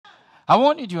I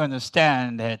want you to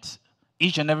understand that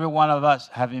each and every one of us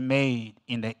have been made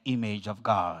in the image of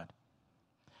God.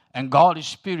 And God is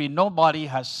spirit. Nobody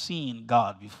has seen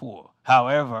God before.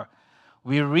 However,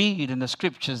 we read in the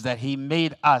scriptures that he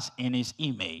made us in his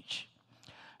image.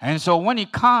 And so when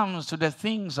it comes to the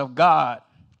things of God,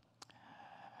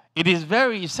 it is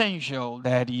very essential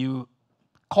that you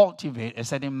cultivate a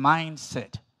certain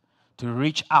mindset to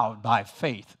reach out by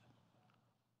faith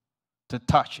to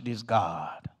touch this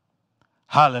God.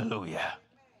 Hallelujah.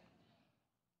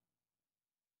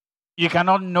 You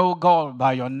cannot know God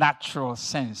by your natural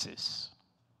senses.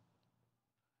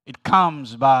 It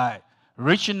comes by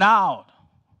reaching out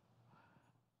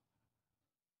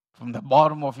from the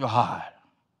bottom of your heart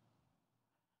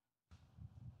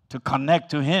to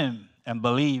connect to him and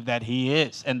believe that he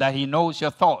is and that he knows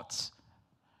your thoughts.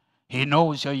 He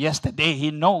knows your yesterday,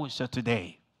 he knows your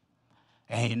today,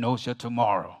 and he knows your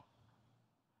tomorrow.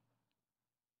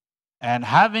 And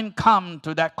having come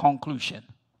to that conclusion,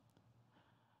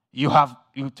 you have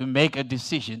to make a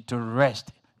decision to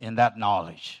rest in that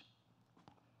knowledge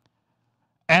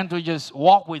and to just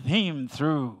walk with him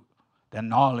through the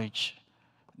knowledge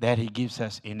that he gives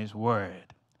us in his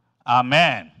word.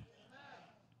 Amen.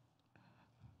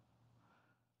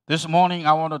 This morning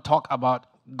I want to talk about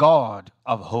God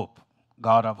of hope.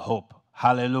 God of hope.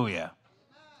 Hallelujah.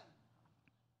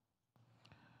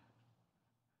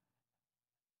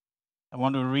 I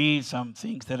want to read some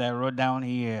things that I wrote down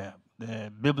here.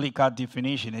 The biblical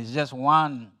definition is just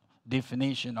one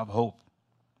definition of hope.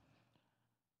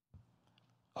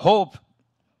 Hope,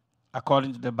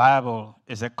 according to the Bible,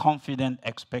 is a confident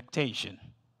expectation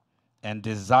and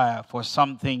desire for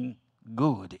something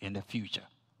good in the future.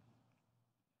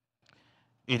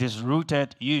 It is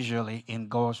rooted usually in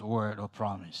God's word or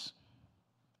promise.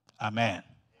 Amen.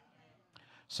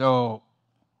 So,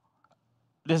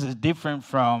 this is different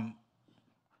from,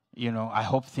 I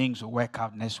hope things will work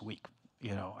out next week.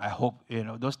 I hope,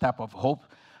 those type of hope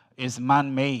is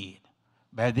man-made.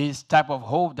 But this type of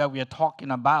hope that we are talking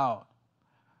about,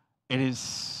 it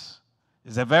is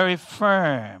a very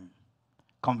firm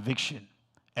conviction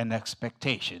and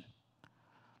expectation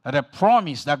that a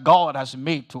promise that God has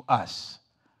made to us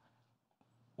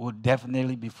will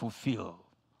definitely be fulfilled,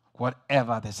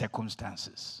 whatever the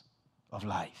circumstances of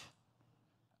life.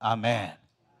 Amen.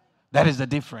 That is the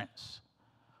difference.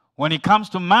 When it comes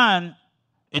to man,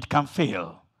 it can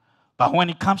fail. But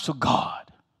when it comes to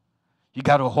God, you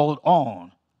got to hold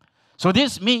on. So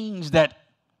this means that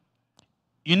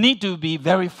you need to be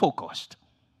very focused.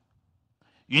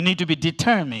 You need to be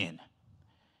determined.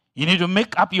 You need to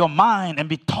make up your mind and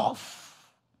be tough.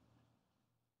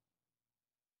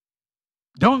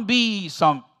 Don't be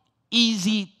some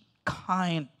easy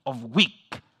kind of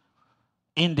weak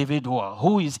individual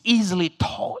who is easily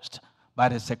tossed by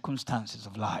the circumstances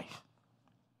of life.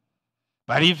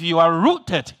 But if you are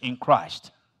rooted in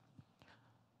Christ,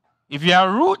 if you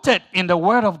are rooted in the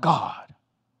Word of God,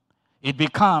 it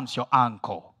becomes your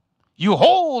anchor. You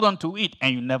hold on to it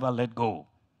and you never let go.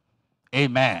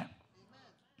 Amen.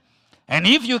 And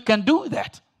if you can do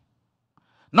that,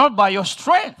 not by your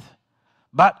strength,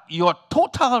 but your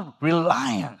total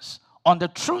reliance on the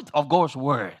truth of God's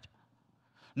word,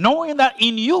 knowing that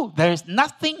in you there is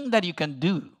nothing that you can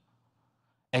do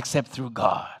except through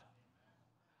God.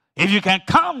 If you can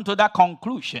come to that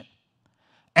conclusion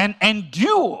and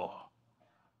endure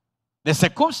the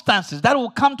circumstances that will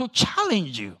come to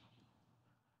challenge you,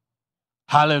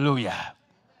 hallelujah.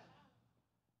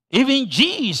 Even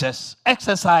Jesus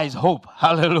exercised hope,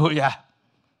 hallelujah.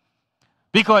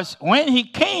 Because when he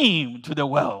came to the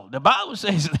world, the Bible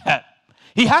says that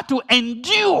he had to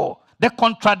endure the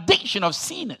contradiction of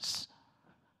sinners.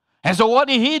 And so what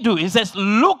did he do? He says,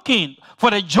 looking for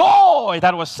the joy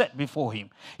that was set before him,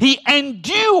 he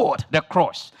endured the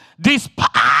cross,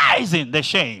 despising the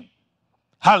shame.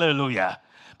 Hallelujah.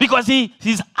 Because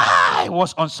his eye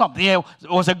was on something. There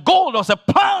was a goal, there was a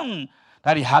plan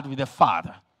that he had with the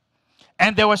Father.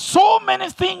 And there were so many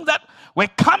things that were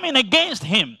coming against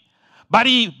him. But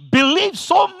he believed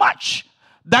so much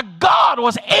that God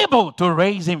was able to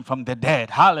raise him from the dead.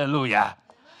 Hallelujah.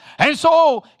 And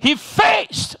so he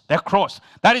faced the cross.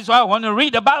 That is why I want to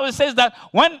read. The Bible says that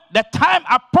when the time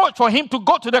approached for him to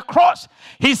go to the cross,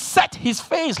 he set his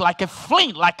face like a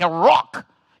flint, like a rock.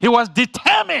 He was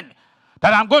determined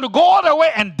that I'm going to go all the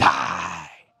way and die.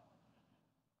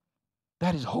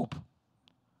 That is hope.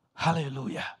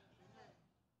 Hallelujah.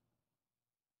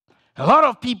 A lot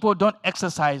of people don't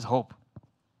exercise hope.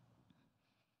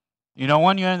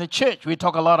 When you're in the church, we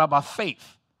talk a lot about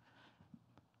faith.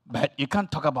 But you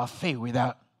can't talk about faith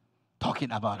without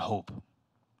talking about hope.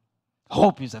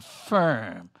 Hope is a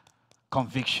firm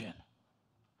conviction.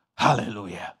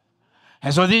 Hallelujah.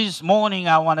 And so this morning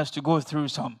I want us to go through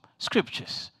some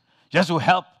scriptures just to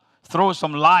help throw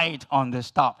some light on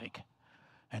this topic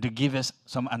and to give us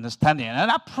some understanding. And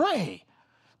I pray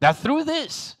that through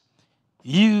this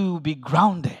you be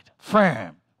grounded,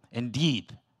 firm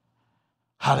indeed.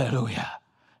 Hallelujah.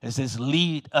 It says,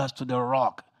 lead us to the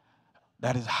rock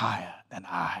that is higher than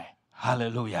I.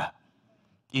 Hallelujah.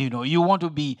 You know, you want to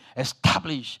be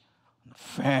established on a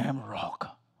firm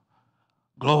rock.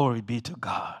 Glory be to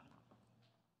God.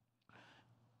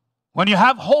 When you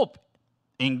have hope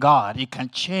in God, it can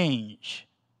change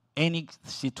any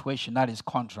situation that is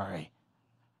contrary.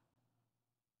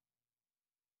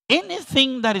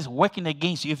 Anything that is working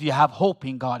against you, if you have hope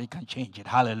in God, it can change it.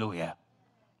 Hallelujah.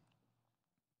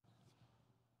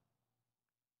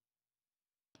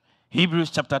 Hebrews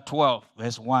chapter 12,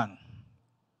 verse 1.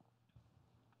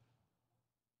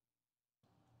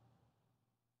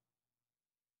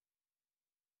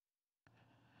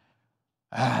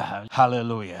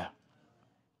 Hallelujah.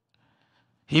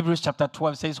 Hebrews chapter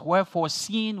 12 says, wherefore,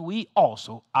 seeing we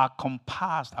also are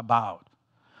compassed about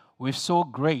with so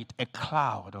great a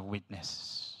cloud of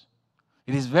witnesses.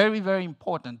 It is very, very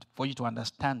important for you to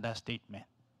understand that statement.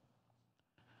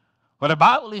 What the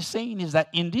Bible is saying is that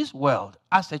in this world,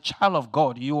 as a child of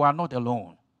God, you are not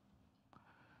alone.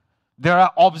 There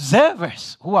are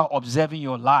observers who are observing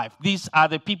your life. These are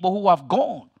the people who have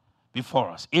gone before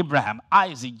us. Abraham,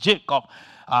 Isaac, Jacob,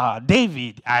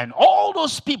 David, and all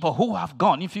those people who have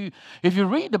gone. If you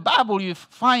read the Bible, you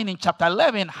find in chapter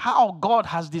 11 how God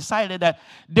has decided that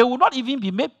they will not even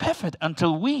be made perfect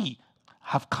until we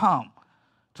have come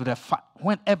to the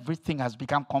when everything has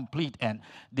become complete and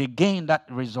they gain that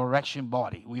resurrection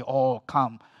body. We all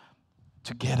come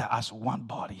together as one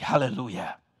body.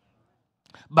 Hallelujah.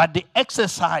 But they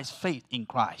exercised faith in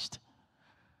Christ.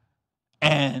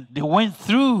 And they went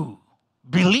through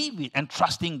believing and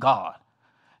trusting God.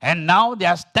 And now they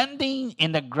are standing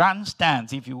in the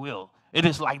grandstands, if you will. It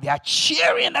is like they are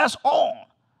cheering us on.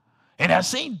 And they're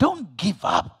saying, don't give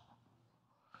up.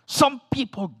 Some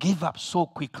people give up so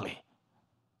quickly.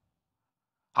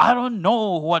 I don't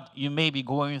know what you may be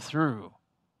going through.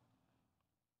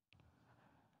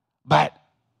 But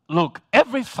look,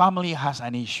 every family has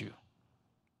an issue.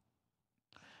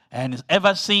 And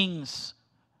ever since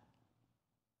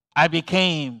I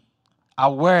became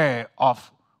aware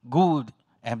of good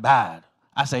and bad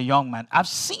as a young man, I've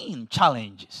seen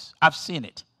challenges. I've seen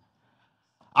it.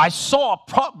 I saw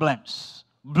problems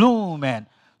bloom and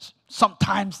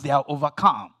sometimes they are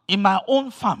overcome. In my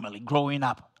own family growing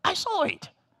up, I saw it.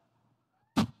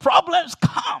 Problems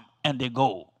come and they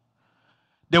go.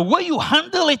 The way you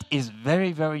handle it is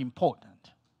very, very important.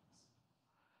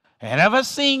 And ever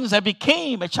since I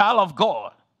became a child of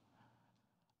God,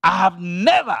 I have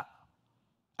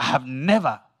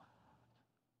never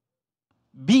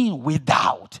been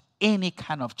without any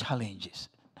kind of challenges.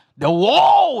 There will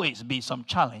always be some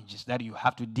challenges that you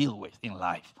have to deal with in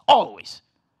life. Always.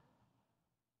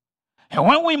 And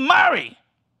when we marry,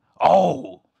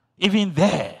 even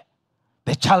there,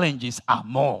 the challenges are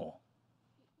more.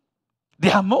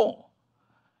 They are more.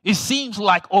 It seems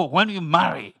like, when you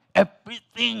marry,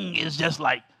 everything is just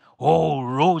like,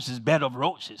 roses, bed of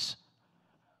roses.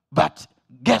 But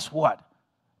guess what?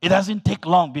 It doesn't take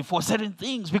long before certain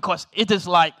things, because it is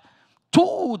like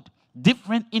two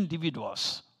different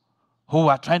individuals who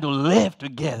are trying to live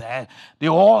together. And they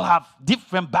all have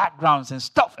different backgrounds and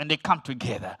stuff, and they come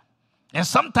together. And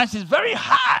sometimes it's very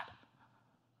hard.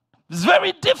 It's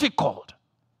very difficult.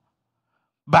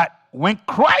 But when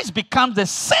Christ becomes the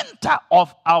center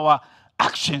of our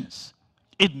actions,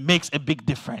 it makes a big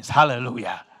difference.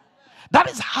 Hallelujah. That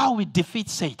is how we defeat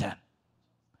Satan.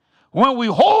 When we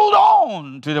hold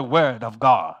on to the word of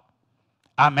God.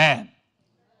 Amen.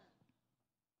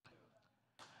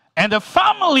 And the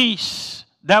families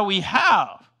that we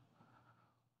have,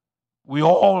 we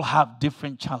all have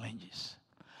different challenges.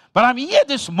 But I'm here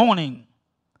this morning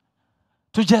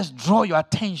to just draw your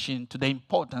attention to the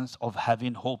importance of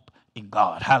having hope in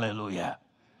God. Hallelujah.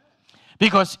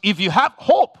 Because if you have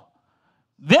hope,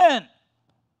 then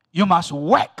you must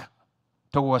work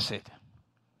towards it.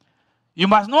 You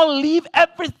must not leave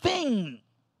everything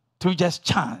to just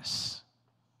chance.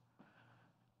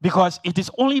 Because it is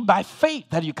only by faith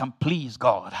that you can please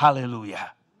God.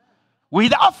 Hallelujah.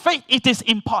 Without faith, it is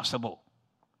impossible.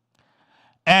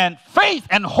 And faith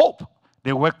and hope,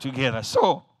 they work together.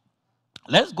 So,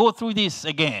 let's go through this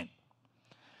again.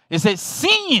 It says,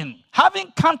 seeing,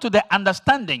 having come to the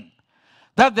understanding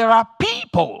that there are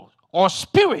people or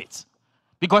spirits,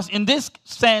 because in this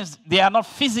sense, they are not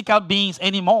physical beings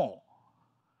anymore.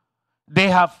 They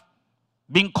have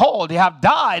been called, they have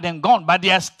died and gone, but they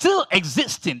are still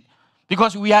existing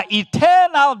because we are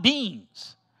eternal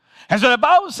beings. And so the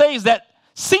Bible says that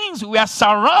since we are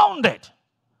surrounded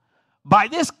by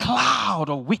this cloud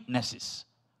of witnesses,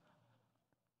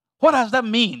 what does that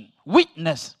mean?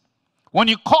 Witness. When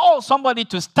you call somebody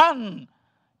to stand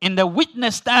in the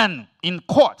witness stand in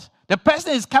court, the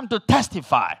person is come to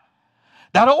testify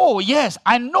that, oh yes,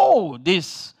 I know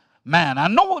this man, I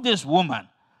know this woman,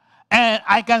 and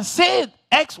I can say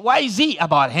X, Y, Z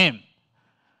about him.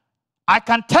 I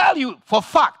can tell you for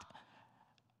fact,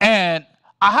 and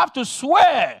I have to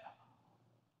swear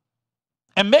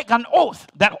and make an oath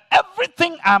that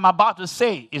everything I'm about to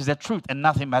say is the truth and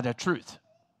nothing but the truth.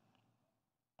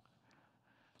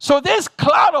 So this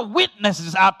cloud of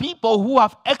witnesses are people who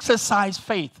have exercised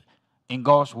faith in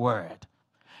God's word.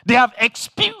 They have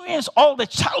experienced all the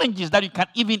challenges that you can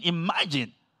even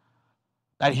imagine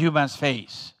that humans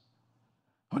face.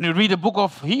 When you read the book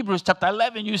of Hebrews chapter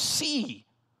 11, you see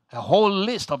a whole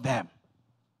list of them.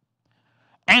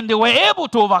 And they were able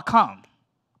to overcome.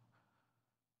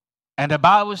 And the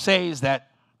Bible says that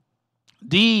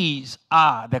these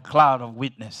are the cloud of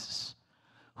witnesses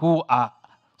who are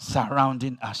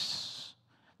surrounding us.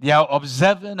 They are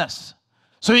observing us.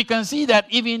 So you can see that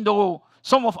even though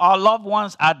some of our loved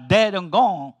ones are dead and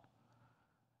gone,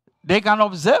 they can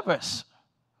observe us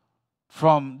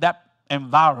from that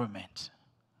environment.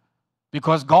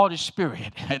 Because God is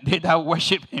spirit, and they that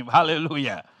worship him,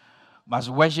 hallelujah, must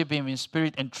worship him in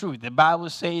spirit and truth. The Bible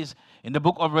says in the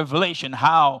book of Revelation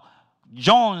how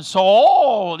John saw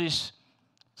all these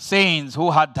saints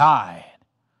who had died,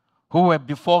 who were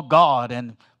before God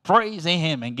and praising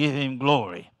him and giving him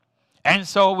glory. And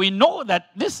so we know that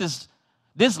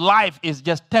this life is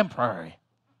just temporary.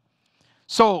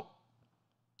 So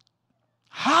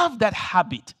have that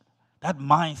habit, that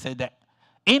mindset that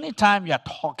anytime you are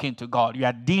talking to God, you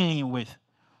are dealing with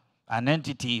an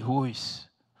entity who is,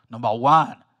 number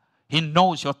one, he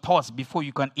knows your thoughts before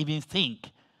you can even think.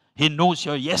 He knows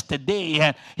your yesterday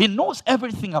and he knows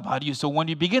everything about you. So when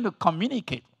you begin to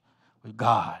communicate with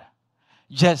God,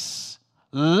 just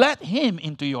let him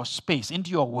into your space,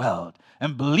 into your world,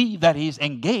 and believe that he is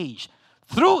engaged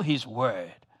through his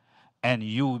word, and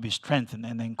you will be strengthened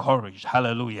and encouraged.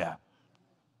 Hallelujah.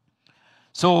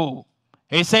 So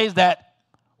he says that,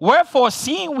 wherefore,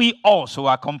 seeing we also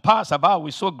are compassed about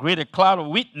with so great a cloud of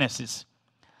witnesses,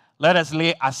 let us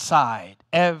lay aside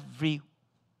every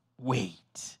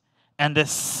weight and the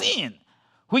sin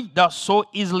which does so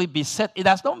easily beset. It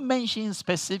does not mention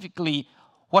specifically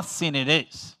what sin it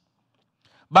is.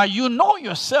 But you know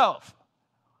yourself,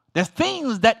 the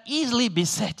things that easily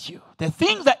beset you, the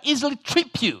things that easily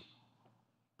trip you,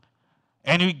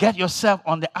 and you get yourself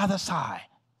on the other side.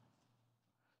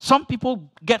 Some people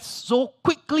get so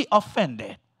quickly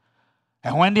offended.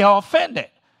 And when they are offended,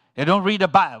 they don't read the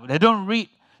Bible. They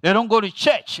don't go to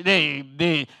church.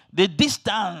 They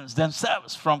distance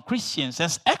themselves from Christians,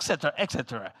 etc.,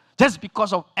 etc., just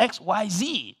because of X, Y,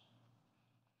 Z.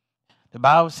 The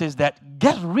Bible says that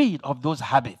get rid of those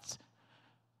habits.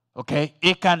 Okay?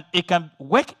 It can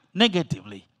work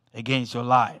negatively against your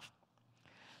life.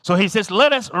 So he says,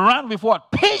 let us run with what?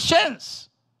 Patience.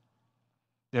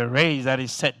 The race that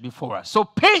is set before us. So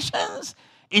patience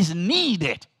is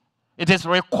needed. It is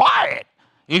required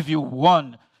if you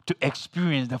want to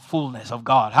experience the fullness of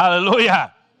God.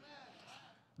 Hallelujah.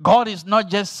 God is not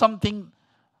just something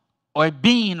or a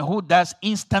being who does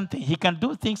instant things. He can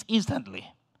do things instantly.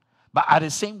 But at the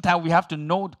same time, we have to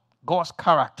know God's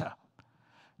character,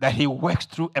 that he works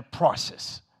through a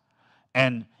process.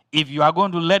 And if you are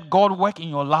going to let God work in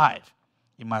your life,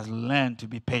 you must learn to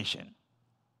be patient.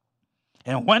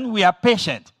 And when we are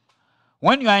patient,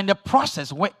 when you are in the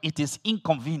process where it is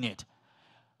inconvenient,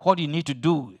 what you need to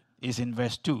do is in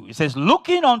verse 2. It says,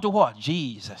 looking unto what?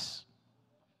 Jesus,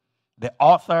 the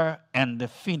author and the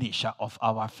finisher of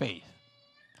our faith,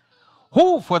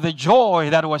 who for the joy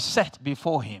that was set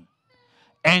before him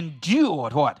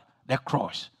endured what? The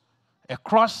cross. A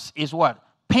cross is what?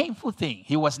 Painful thing.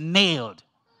 He was nailed.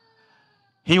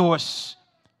 He was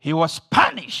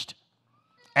punished.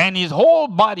 And his whole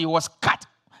body was cut.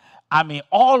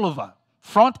 All over,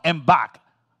 front and back,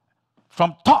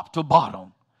 from top to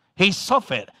bottom. He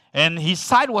suffered. And his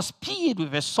side was pierced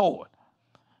with a sword,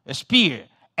 a spear.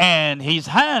 And his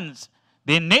hands,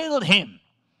 they nailed him.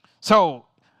 So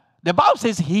the Bible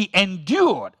says he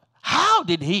endured. How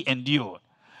did he endure?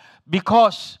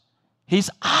 Because his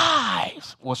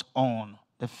eyes was on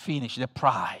the finish, the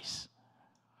prize.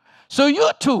 So you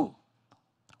too,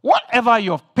 whatever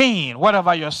your pain,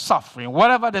 whatever your suffering,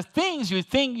 whatever the things you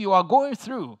think you are going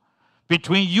through,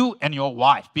 between you and your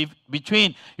wife,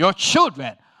 between your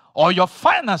children, or your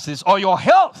finances, or your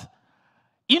health.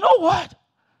 You know what?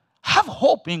 Have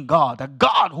hope in God. The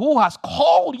God who has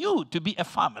called you to be a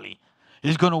family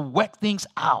is going to work things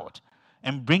out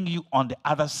and bring you on the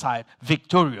other side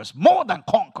victorious, more than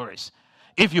conquerors,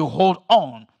 if you hold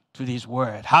on to this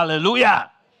word.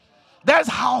 Hallelujah. That's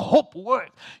how hope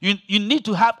works. You need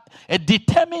to have a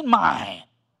determined mind.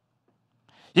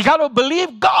 You got to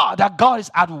believe God, that God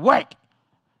is at work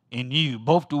in you,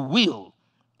 both to will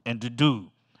and to do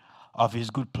of his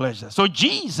good pleasure. So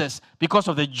Jesus, because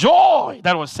of the joy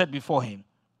that was set before him,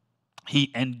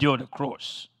 he endured the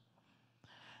cross.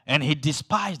 And he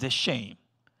despised the shame.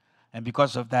 And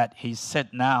because of that, he's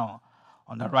set now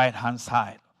on the right-hand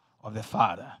side of the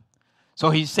Father. So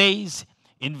he says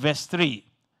in verse 3,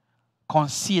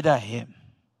 consider him.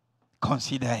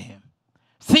 Consider him.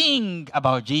 Think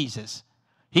about Jesus.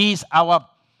 He is our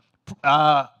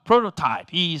prototype.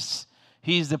 He is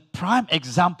the prime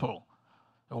example,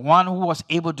 the one who was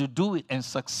able to do it and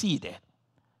succeeded.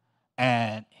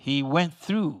 And he went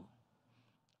through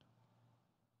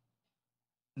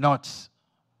not,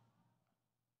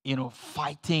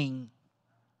 fighting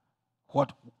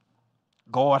what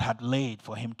God had laid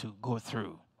for him to go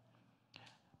through.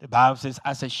 The Bible says,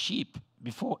 as a sheep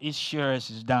before its shearers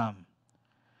is dumb,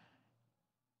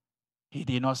 he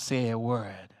did not say a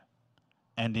word.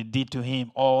 And they did to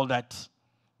him all that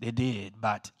they did.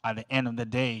 But at the end of the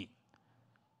day,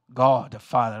 God the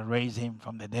Father raised him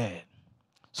from the dead.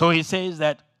 So he says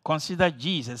that consider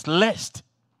Jesus, lest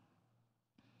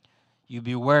you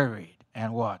be worried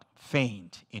and what?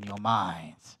 Faint in your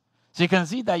minds. So you can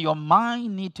see that your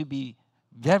mind need to be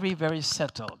very, very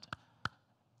settled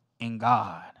in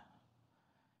God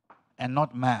and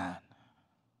not man.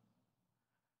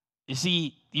 You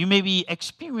see, you may be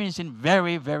experiencing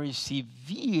very, very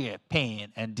severe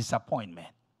pain and disappointment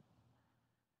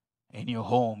in your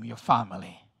home, your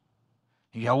family.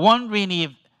 You are wondering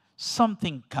if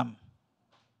something can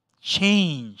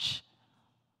change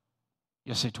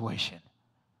your situation.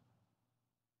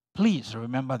 Please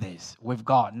remember this. With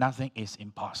God, nothing is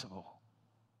impossible.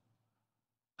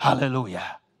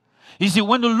 Hallelujah. You see,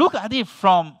 when you look at it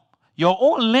from your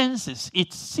own lenses,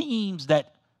 it seems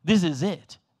that this is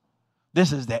it.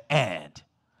 This is the end.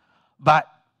 But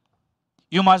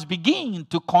you must begin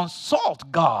to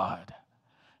consult God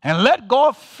and let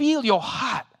God fill your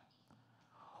heart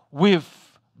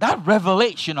with that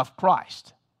revelation of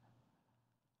Christ.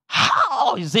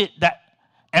 How is it that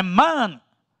a man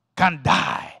can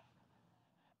die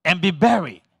and be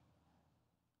buried,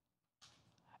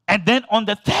 and then on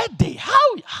the third day,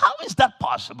 how is that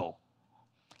possible?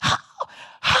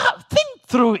 How think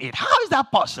through it. How is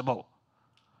that possible?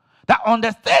 That on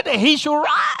the third day he should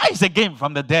rise again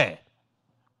from the dead.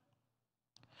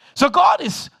 So God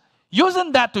is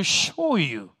using that to show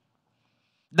you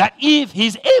that if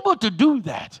he's able to do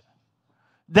that,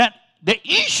 that the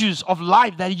issues of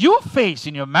life that you face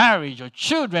in your marriage or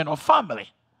children or family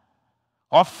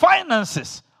or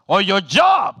finances or your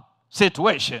job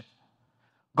situation,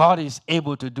 God is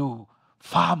able to do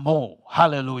far more.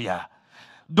 Hallelujah.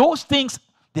 Those things,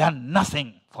 they are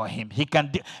nothing for him. He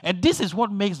can do, and this is what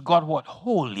makes God what?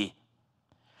 Holy.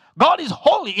 God is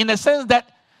holy in the sense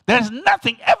that there's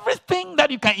nothing, everything that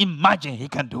you can imagine, he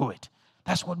can do it.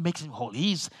 That's what makes him holy.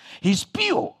 He's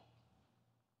pure.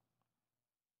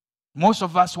 Most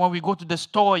of us, when we go to the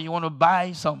store, you want to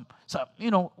buy some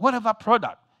whatever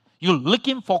product, you're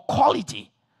looking for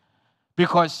quality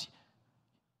because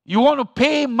you want to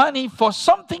pay money for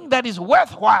something that is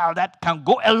worthwhile, that can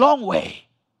go a long way.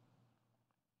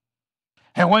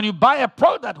 And when you buy a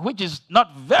product which is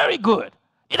not very good,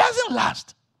 it doesn't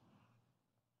last.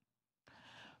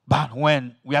 But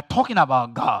when we are talking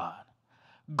about God,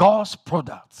 God's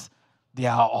products, they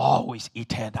are always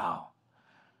eternal.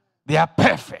 They are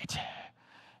perfect.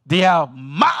 They are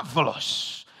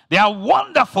marvelous. They are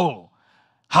wonderful.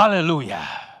 Hallelujah.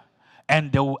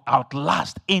 And they will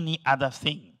outlast any other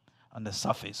thing on the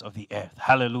surface of the earth.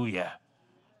 Hallelujah.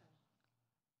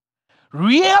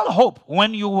 Real hope,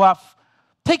 when you have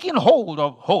taken hold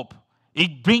of hope,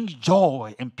 it brings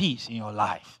joy and peace in your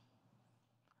life.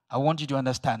 I want you to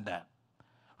understand that.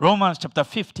 Romans chapter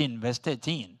 15, verse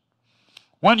 13.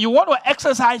 When you want to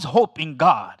exercise hope in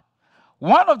God,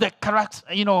 one of the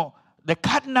the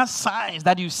cardinal signs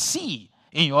that you see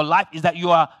in your life is that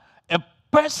you are a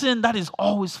person that is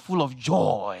always full of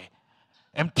joy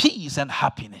and peace and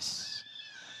happiness.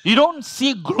 You don't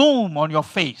see gloom on your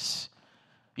face.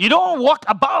 You don't walk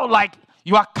about like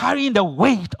you are carrying the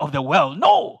weight of the world.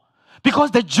 No,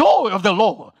 because the joy of the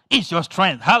Lord is your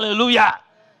strength. Hallelujah.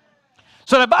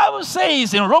 So the Bible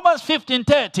says in Romans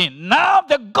 15:13, now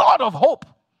the God of hope.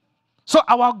 So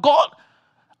our God,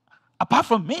 apart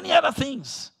from many other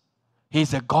things,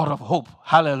 He's a God of hope.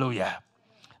 Hallelujah.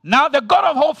 Now the God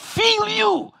of hope fill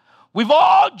you with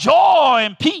all joy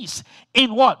and peace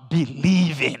in what?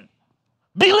 Believing.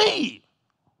 Believe.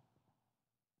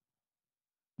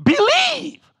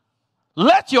 Believe.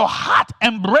 Let your heart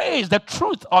embrace the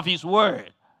truth of His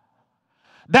word,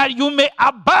 that you may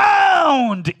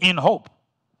abound in hope.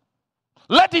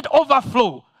 Let it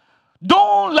overflow.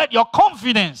 Don't let your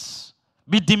confidence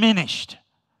be diminished.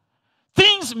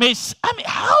 Things may,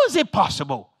 how is it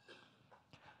possible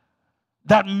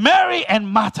that Mary and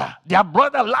Martha, their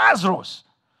brother Lazarus,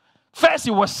 first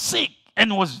he was sick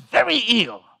and was very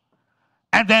ill,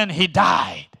 and then he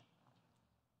died.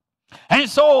 And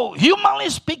so, humanly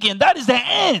speaking, that is the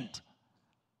end.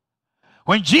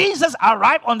 When Jesus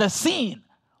arrived on the scene,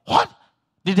 what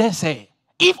did they say?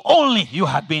 If only you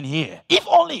had been here. If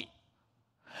only.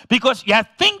 Because you are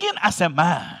thinking as a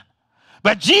man.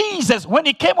 But Jesus, when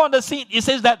He came on the scene, He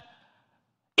says that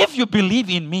if you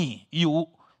believe in me, you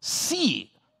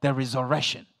see the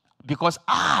resurrection. Because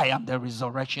I am the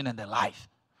resurrection and the life.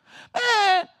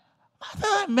 Man,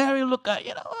 Martha and Mary look at,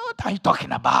 what are you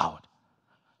talking about?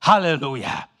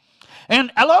 Hallelujah.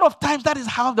 And a lot of times that is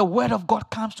how the word of God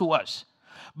comes to us.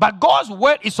 But God's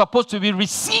word is supposed to be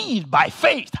received by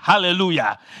faith.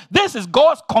 Hallelujah. This is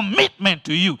God's commitment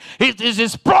to you. It is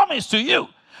His promise to you.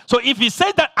 So if He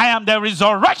said that I am the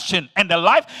resurrection and the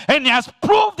life, and He has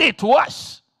proved it to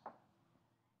us.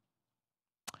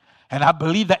 And I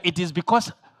believe that it is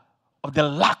because of the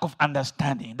lack of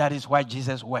understanding. That is why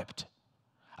Jesus wept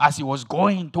as He was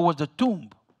going towards the tomb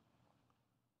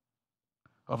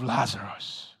of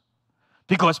Lazarus.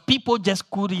 Because people just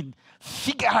couldn't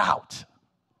figure out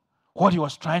what He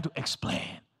was trying to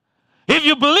explain. If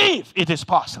you believe, it is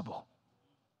possible.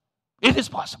 It is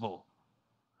possible.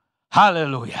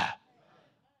 Hallelujah.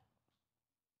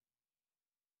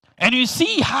 And you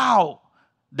see how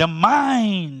the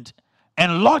mind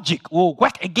and logic will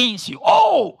work against you.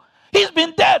 Oh, he's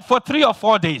been dead for 3 or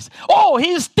 4 days. Oh,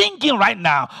 he's thinking right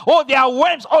now. Oh, there are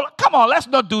worms. Oh, come on, let's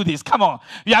not do this. Come on.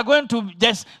 You are going to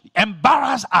just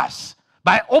embarrass us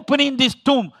by opening this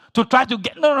tomb to try to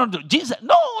get... No. Jesus,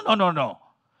 no.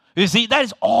 You see, that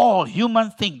is all human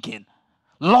thinking.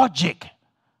 Logic.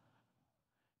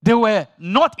 They were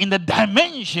not in the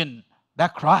dimension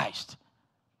that Christ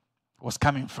was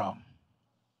coming from.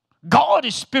 God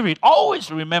is spirit.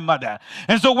 Always remember that.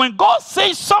 And so when God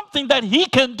says something that He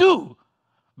can do,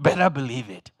 better believe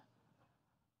it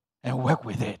and work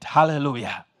with it.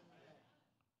 Hallelujah.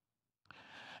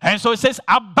 And so it says,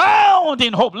 abound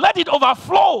in hope. Let it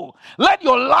overflow. Let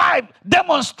your life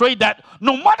demonstrate that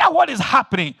no matter what is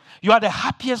happening, you are the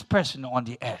happiest person on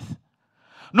the earth.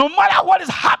 No matter what is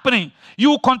happening, you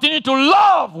will continue to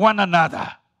love one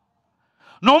another.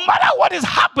 No matter what is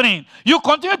happening, you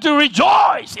continue to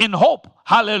rejoice in hope.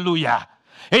 Hallelujah.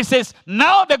 It says,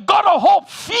 now the God of hope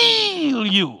fill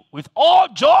you with all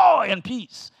joy and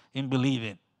peace in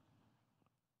believing.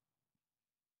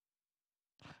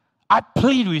 I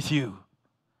plead with you.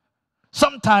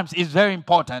 Sometimes it's very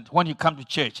important when you come to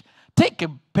church. Take a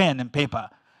pen and paper.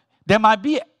 There might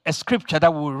be a scripture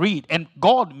that we'll read, and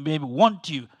God may want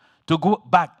you to go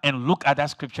back and look at that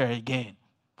scripture again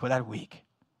for that week.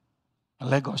 And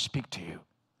let God speak to you.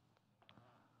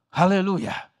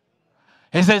 Hallelujah.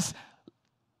 He says,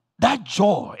 that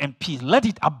joy and peace, let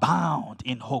it abound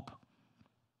in hope.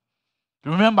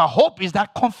 Remember, hope is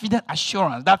that confident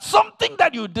assurance that something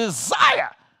that you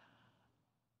desire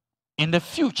in the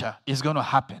future is going to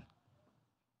happen.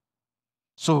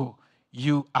 So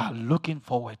you are looking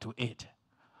forward to it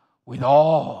with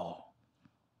all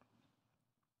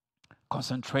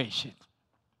concentration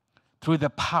through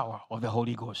the power of the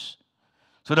Holy Ghost.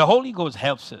 So the Holy Ghost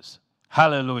helps us.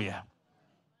 Hallelujah.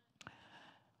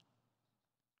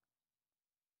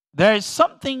 There is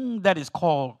something that is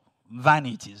called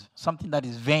vanities, something that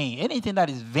is vain. Anything that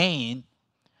is vain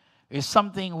is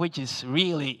something which is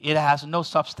really, it has no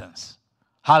substance.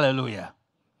 Hallelujah.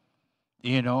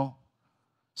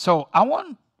 So I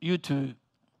want you to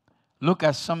look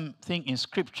at something in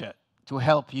Scripture to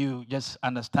help you just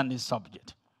understand this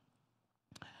subject.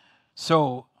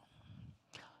 So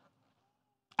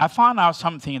I found out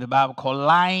something in the Bible called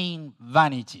lying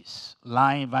vanities.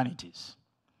 Lying vanities.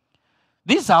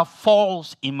 These are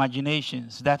false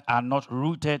imaginations that are not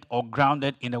rooted or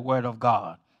grounded in the Word of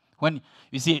God. When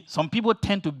you see, some people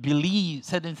tend to believe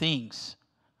certain things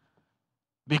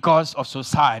because of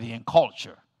society and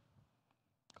culture,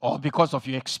 or because of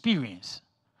your experience.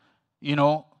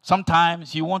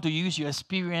 sometimes you want to use your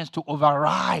experience to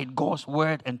override God's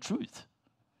word and truth.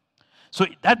 So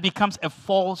that becomes a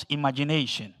false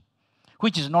imagination,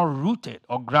 which is not rooted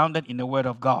or grounded in the word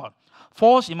of God.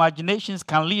 False imaginations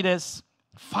can lead us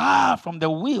far from the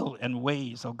will and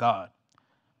ways of God.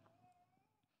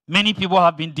 Many people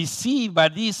have been deceived by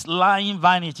these lying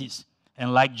vanities.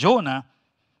 And like Jonah,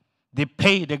 they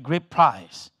paid a great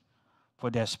price for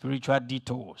their spiritual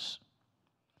detours.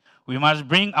 We must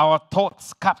bring our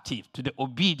thoughts captive to the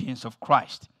obedience of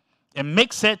Christ and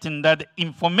make certain that the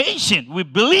information we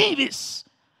believe is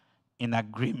in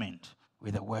agreement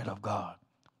with the word of God.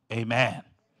 Amen.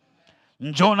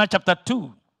 In Jonah chapter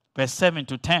 2, verse 7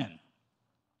 to 10,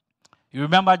 you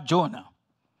remember Jonah.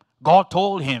 God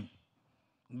told him,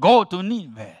 go to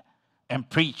Nineveh and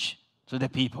preach to the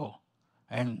people.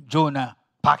 And Jonah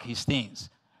packed his things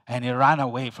and he ran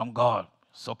away from God,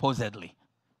 supposedly,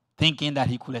 thinking that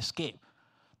he could escape.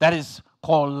 That is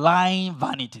called lying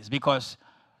vanities, because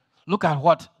look at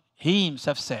what he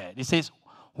himself said. He says,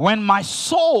 when my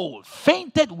soul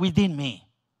fainted within me,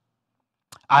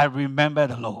 I remember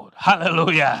the Lord.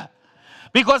 Hallelujah.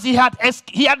 Because he had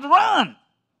run.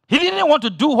 He didn't want to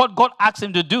do what God asked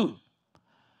him to do.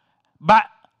 But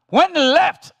when he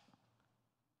left,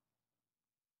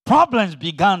 problems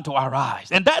began to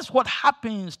arise. And that's what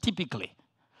happens typically.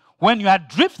 When you are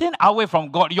drifting away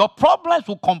from God, your problems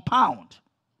will compound.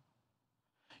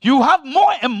 You have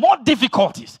more and more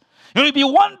difficulties. You'll be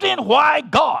wondering why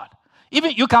God.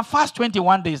 Even you can fast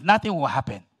 21 days, nothing will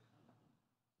happen.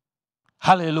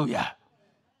 Hallelujah.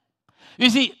 You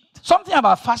see, something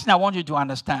about fasting I want you to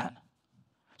understand.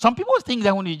 Some people think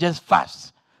that when you just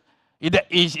fast,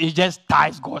 it just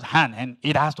ties God's hand and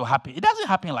it has to happen. It doesn't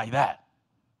happen like that.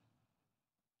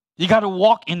 You got to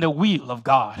walk in the will of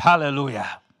God.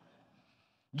 Hallelujah.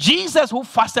 Jesus, who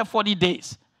fasted 40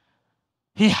 days,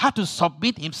 he had to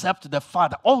submit himself to the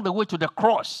Father all the way to the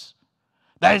cross.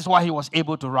 That is why he was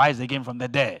able to rise again from the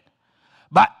dead.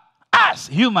 But as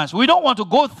humans, we don't want to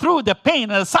go through the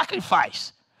pain and the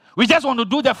sacrifice. We just want to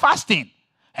do the fasting.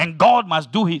 And God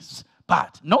must do his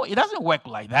part. No, it doesn't work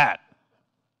like that.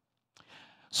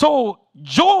 So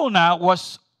Jonah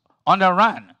was on the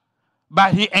run.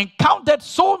 But he encountered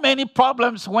so many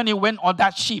problems when he went on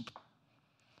that ship.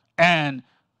 And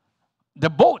the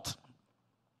boat,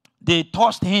 they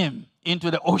tossed him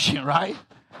into the ocean, right?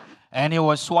 And he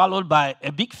was swallowed by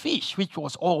a big fish, which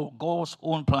was all God's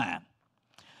own plan.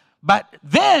 But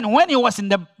then when he was in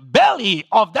the belly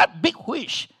of that big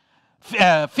fish,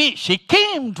 he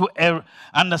came to an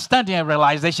understanding and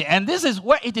realization. And this is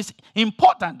where it is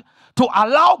important to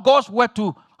allow God's word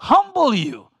to humble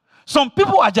you. Some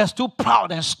people are just too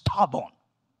proud and stubborn.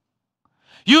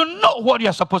 You know what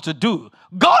you're supposed to do.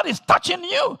 God is touching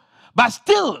you. But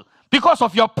still, because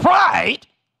of your pride,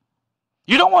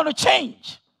 you don't want to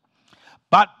change.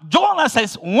 But Jonah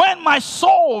says, when my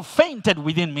soul fainted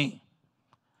within me,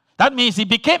 that means he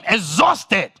became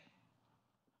exhausted.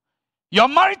 Your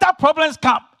marital problems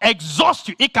can exhaust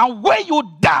you. It can weigh you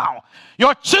down.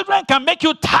 Your children can make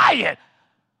you tired.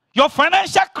 Your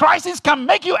financial crisis can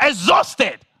make you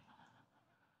exhausted.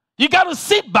 You got to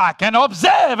sit back and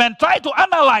observe and try to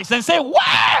analyze and say,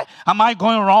 where am I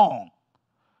going wrong?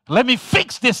 Let me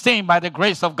fix this thing by the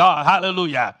grace of God.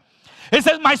 Hallelujah. It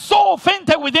says, my soul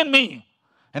fainted within me,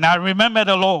 and I remember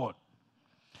the Lord.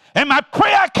 And my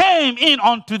prayer came in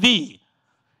unto thee,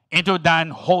 into thine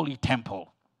holy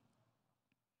temple.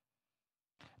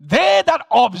 They that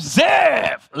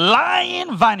observe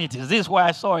lying vanities, this is where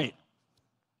I saw it.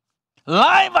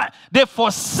 Lying, they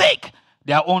forsake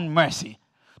their own mercy.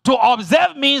 To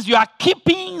observe means you are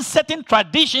keeping certain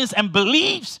traditions and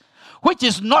beliefs which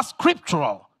is not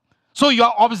scriptural. So you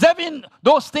are observing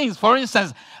those things. For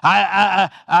instance, I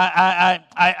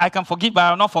can forgive, but I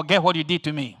will not forget what you did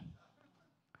to me.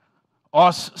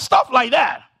 Or stuff like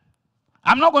that.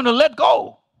 I'm not going to let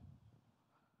go.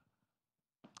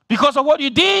 Because of what you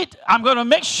did, I'm going to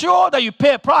make sure that you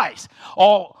pay a price.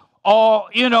 Or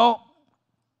you know,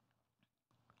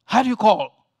 how do you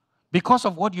call? Because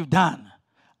of what you've done,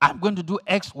 I'm going to do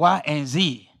X, Y, and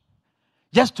Z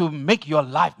just to make your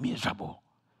life miserable.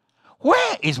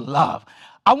 Where is love?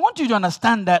 I want you to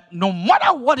understand that no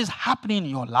matter what is happening in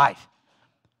your life,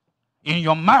 in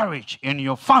your marriage, in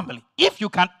your family, if you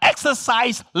can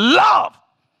exercise love,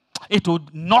 it will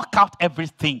knock out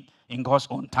everything in God's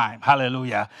own time.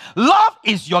 Hallelujah. Love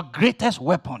is your greatest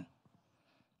weapon.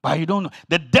 But you don't know.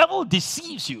 The devil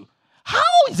deceives you. How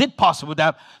is it possible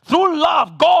that through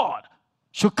love, God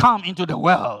should come into the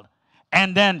world?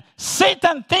 And then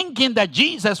Satan, thinking that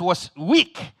Jesus was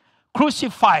weak,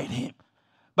 crucified him.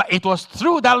 But it was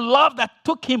through that love that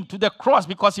took him to the cross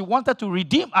because he wanted to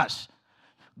redeem us.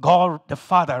 God the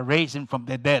Father raised him from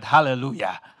the dead.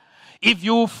 Hallelujah. If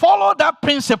you follow that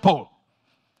principle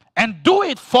and do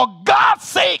it for God's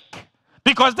sake,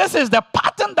 because this is the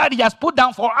pattern that he has put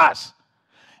down for us,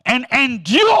 and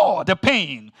endure the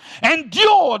pain,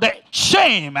 endure the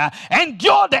shame,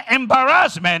 endure the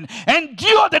embarrassment,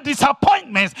 endure the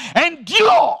disappointments,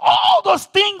 endure all those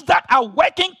things that are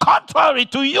working contrary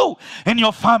to you and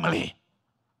your family.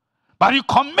 But you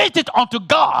commit it unto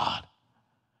God,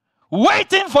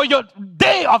 waiting for your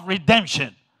day of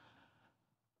redemption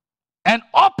and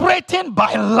operating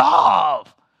by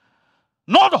love,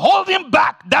 not holding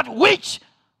back that which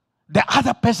the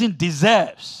other person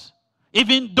deserves.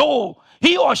 Even though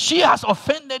he or she has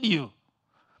offended you,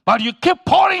 but you keep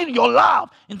pouring your love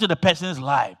into the person's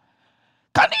life.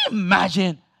 Can you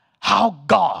imagine how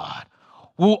God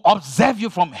will observe you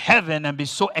from heaven and be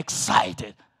so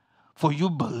excited for you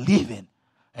believing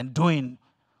and doing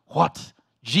what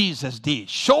Jesus did,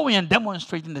 showing and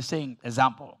demonstrating the same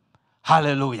example?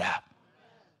 Hallelujah.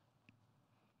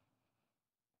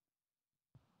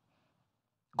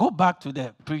 Go back to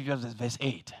the previous verse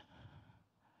 8.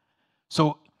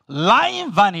 So,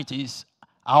 lying vanities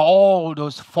are all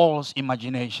those false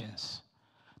imaginations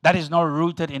that is not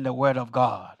rooted in the Word of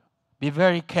God. Be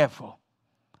very careful.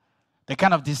 The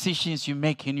kind of decisions you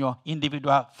make in your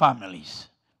individual families.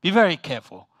 Be very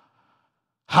careful.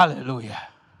 Hallelujah.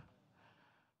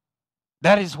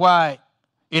 That is why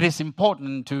it is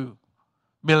important to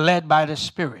be led by the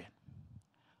Spirit.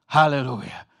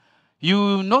 Hallelujah.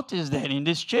 You notice that in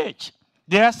this church,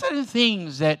 there are certain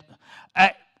things that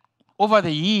over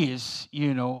the years, we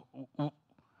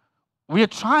are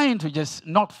trying to just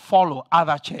not follow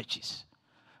other churches,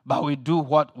 but we do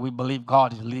what we believe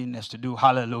God is leading us to do.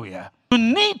 Hallelujah. You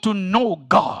need to know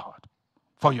God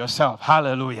for yourself.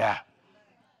 Hallelujah.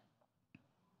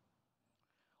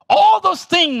 All those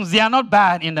things, they are not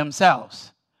bad in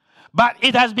themselves, but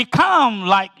it has become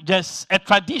like just a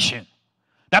tradition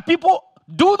that people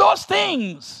do those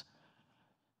things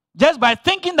just by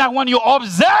thinking that when you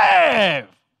observe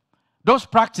those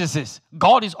practices,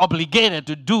 God is obligated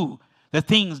to do the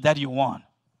things that you want.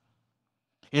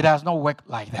 It has not worked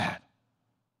like that.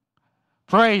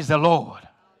 Praise the Lord.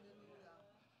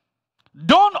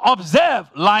 Don't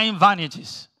observe lying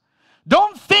vanities.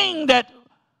 Don't think that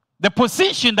the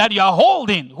position that you are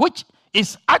holding, which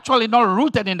is actually not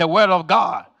rooted in the Word of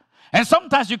God. And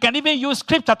sometimes you can even use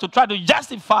scripture to try to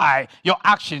justify your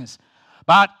actions.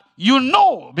 But you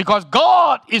know, because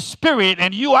God is spirit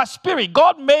and you are spirit.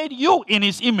 God made you in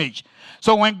his image.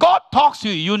 So when God talks to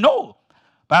you, you know.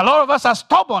 But a lot of us are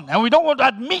stubborn and we don't want to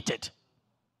admit it.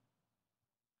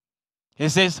 He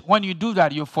says, when you do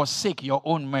that, you forsake your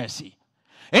own mercy.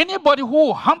 Anybody who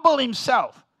will humble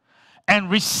himself and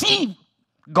receive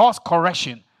God's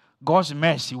correction, God's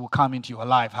mercy will come into your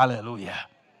life. Hallelujah.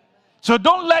 So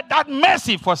don't let that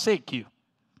mercy forsake you.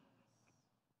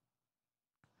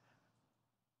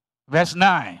 Verse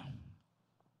 9.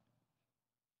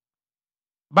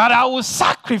 But I will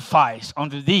sacrifice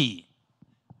unto thee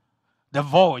the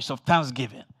voice of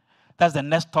thanksgiving. That's the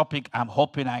next topic I'm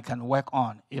hoping I can work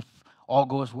on if all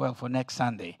goes well for next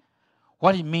Sunday.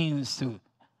 What it means to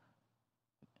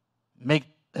make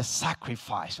a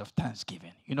sacrifice of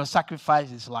thanksgiving.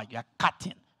 Sacrifice is like you're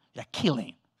cutting, you're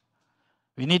killing.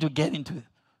 We need to get into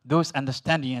those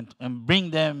understanding and bring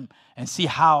them and see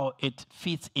how it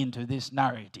fits into this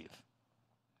narrative.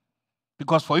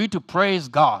 Because for you to praise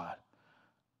God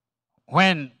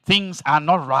when things are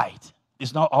not right,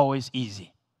 it's not always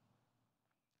easy.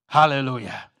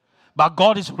 Hallelujah. But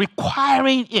God is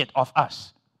requiring it of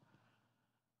us.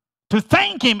 To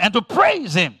thank him and to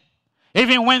praise him,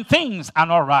 even when things are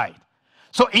not right.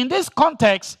 So in this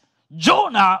context,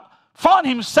 Jonah found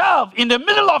himself in the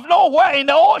middle of nowhere in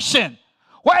the ocean,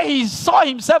 where he saw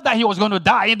himself that he was going to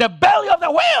die in the belly of the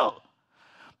whale.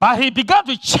 But he began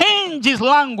to change his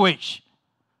language.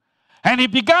 And he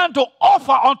began to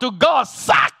offer unto God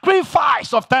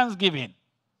sacrifice of thanksgiving.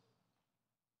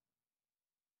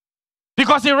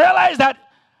 Because he realized that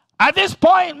at this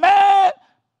point, man,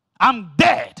 I'm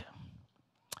dead.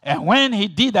 And when he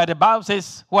did that, the Bible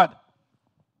says what?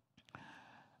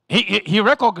 He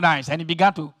recognized and he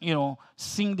began to,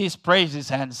 sing these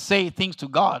praises and say things to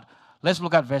God. Let's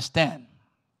look at verse 10.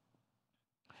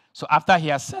 So after he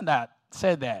has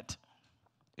said that,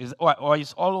 is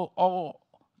all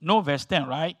no verse 10,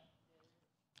 right?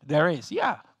 There is.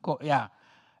 Yeah. Go, yeah.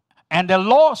 And the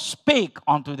Lord spake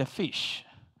unto the fish,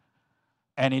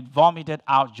 and it vomited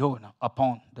out Jonah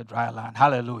upon the dry land.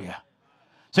 Hallelujah.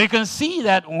 So you can see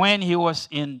that when he was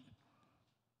in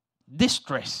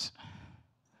distress,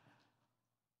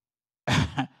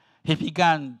 he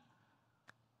began,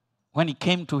 when he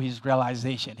came to his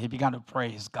realization, he began to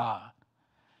praise God.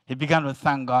 He began to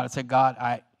thank God and say, God,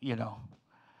 I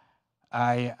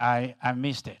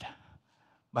missed it.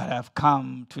 But I've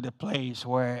come to the place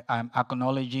where I'm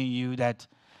acknowledging you that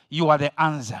you are the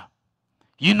answer.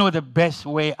 You know the best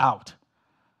way out.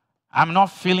 I'm not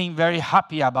feeling very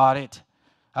happy about it,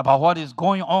 about what is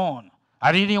going on.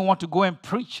 I didn't want to go and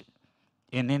preach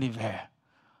in Nineveh.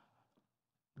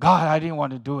 God, I didn't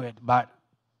want to do it, but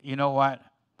you know what?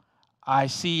 I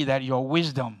see that your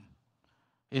wisdom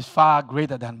is far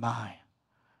greater than mine.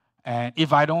 And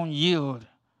if I don't yield,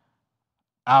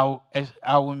 I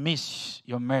will miss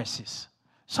your mercies.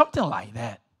 Something like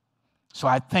that. So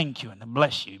I thank you and I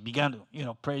bless you. Began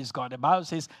to, praise God. The Bible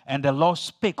says, and the Lord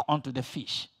spake unto the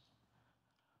fish.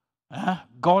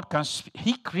 God can speak.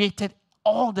 He created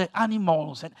all the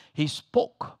animals and he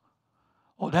spoke.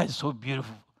 Oh, that is so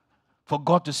beautiful. For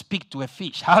God to speak to a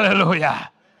fish. Hallelujah.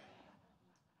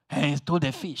 And he told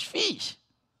the fish,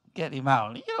 get him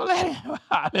out. Let him.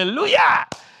 Hallelujah.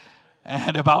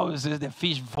 And the Bible says the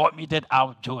fish vomited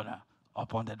out Jonah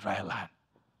upon the dry land.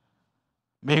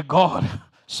 May God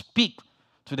speak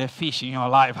to the fish in your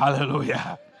life.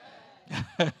 Hallelujah.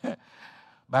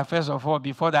 But first of all,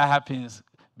 before that happens,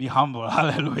 be humble.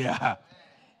 Hallelujah.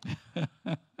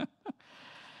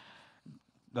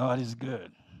 God is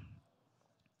good.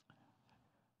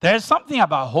 There's something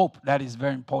about hope that is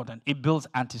very important. It builds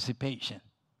anticipation.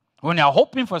 When you're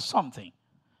hoping for something,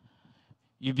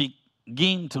 you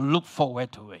begin to look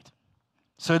forward to it.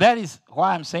 So that is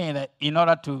why I'm saying that in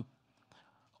order to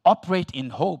operate in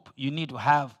hope, you need to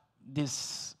have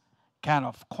this kind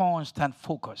of constant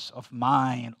focus of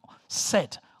mind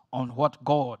set on what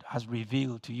God has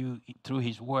revealed to you through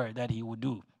his word that he will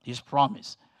do, his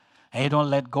promise. And you don't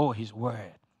let go of his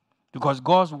word. Because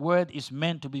God's word is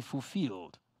meant to be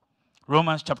fulfilled.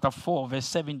 Romans chapter 4 verse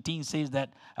 17 says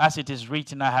that, as it is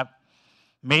written, I have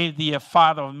made thee a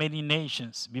father of many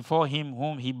nations before him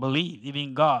whom he believed,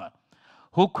 even God,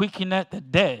 who quickeneth the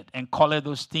dead and calleth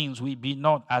those things which be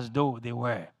not as though they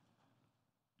were.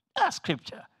 That's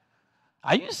scripture.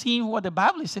 Are you seeing what the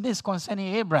Bible is saying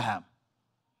concerning Abraham?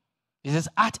 It says,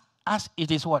 as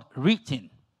it is what?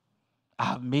 Written. I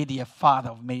have made thee a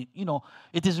father of many.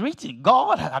 It is written.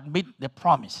 God had made the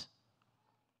promise.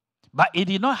 But it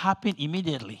did not happen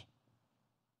immediately.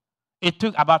 It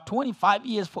took about 25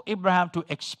 years for Abraham to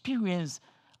experience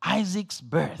Isaac's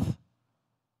birth.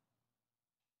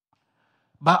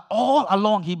 But all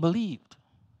along he believed.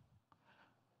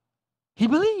 He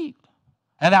believed.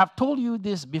 And I've told you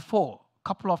this before a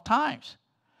couple of times.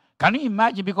 Can you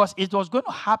imagine? Because it was going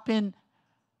to happen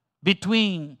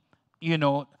between,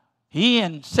 he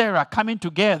and Sarah coming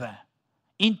together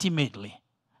intimately.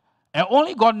 And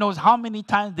only God knows how many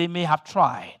times they may have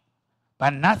tried.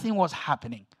 But nothing was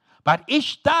happening. But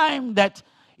each time that,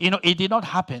 it did not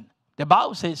happen, the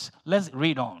Bible says, let's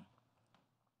read on.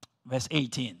 Verse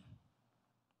 18.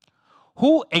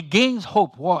 Who against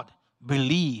hope, what?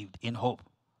 Believed in hope.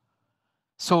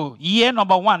 So year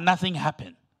number 1, nothing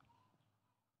happened.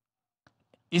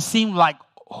 It seemed like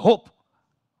hope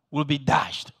will be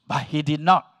dashed, but he did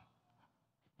not.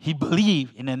 He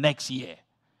believed in the next year.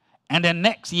 And the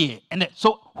next year.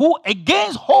 So who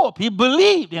against hope, he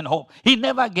believed in hope. He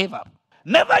never gave up.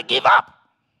 Never give up.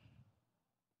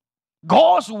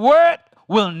 God's word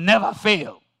will never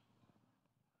fail.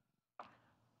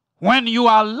 When you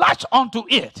are latched onto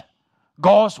it,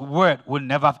 God's word will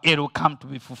never, it will come to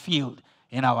be fulfilled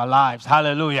in our lives.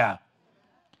 Hallelujah.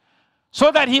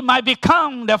 So that he might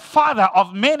become the father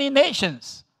of many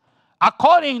nations.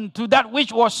 According to that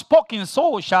which was spoken,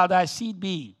 so shall thy seed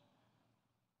be.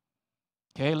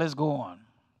 Okay, let's go on.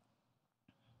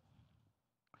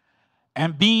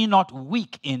 And being not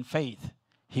weak in faith,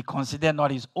 he considered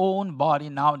not his own body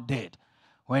now dead,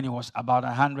 when he was about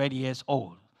 100 years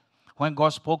old. When God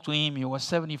spoke to him, he was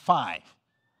 75.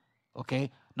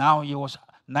 Okay, now he was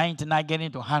 99,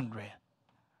 getting to 100.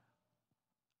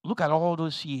 Look at all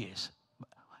those years.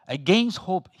 Against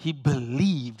hope, he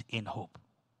believed in hope.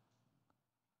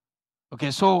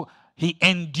 Okay, so he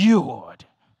endured.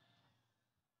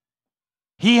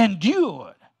 He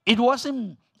endured. It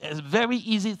wasn't a very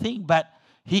easy thing, but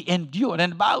he endured.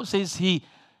 And the Bible says he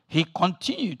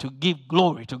continued to give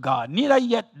glory to God. Neither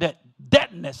yet the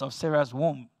deadness of Sarah's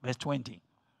womb, verse 20.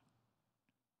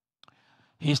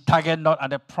 He staggered not at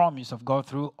the promise of God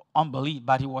through unbelief,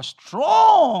 but he was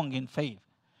strong in faith,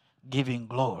 giving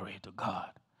glory to God.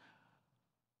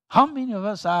 How many of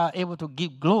us are able to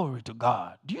give glory to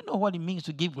God? Do you know what it means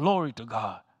to give glory to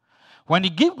God? When you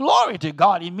give glory to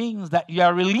God, it means that you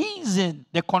are releasing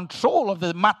the control of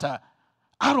the matter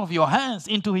out of your hands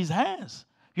into his hands.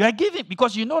 You are giving,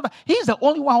 because you know that he's the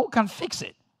only one who can fix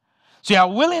it. So you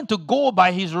are willing to go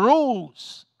by his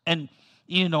rules and,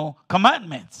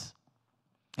 commandments.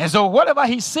 And so whatever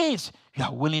he says, you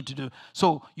are willing to do.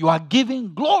 So you are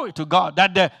giving glory to God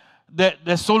that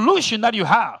the solution that you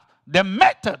have, the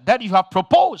method that you have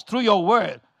proposed through your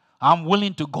word, I'm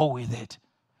willing to go with it.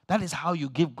 That is how you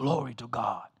give glory to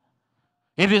God.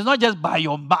 It is not just by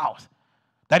your mouth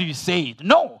that you say it.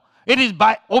 No, it is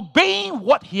by obeying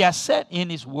what he has said in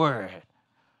his word.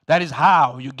 That is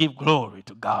how you give glory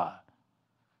to God.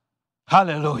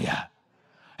 Hallelujah.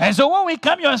 And so when we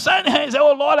come here on Sunday and say,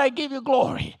 oh Lord, I give you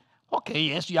glory. Okay,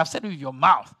 yes, you have said it with your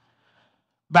mouth.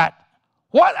 But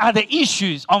what are the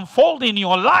issues unfolding in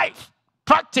your life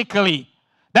practically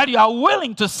that you are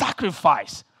willing to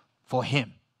sacrifice for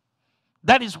him?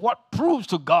 That is what proves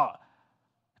to God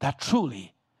that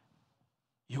truly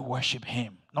you worship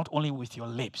him, not only with your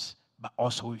lips, but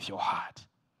also with your heart.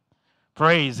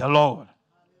 Praise the Lord.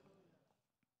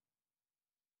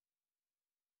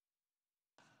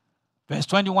 Verse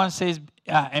 21 says,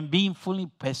 and being fully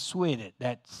persuaded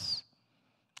that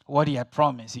what he had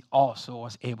promised, he also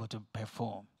was able to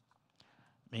perform.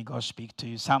 May God speak to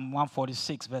you. Psalm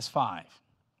 146, verse 5.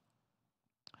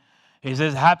 He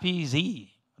says, happy is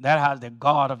he that has the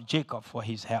God of Jacob for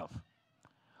his help,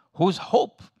 whose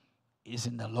hope is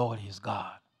in the Lord his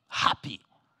God. Happy.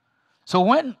 So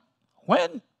when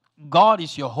God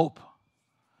is your hope,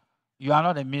 you are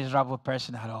not a miserable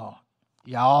person at all.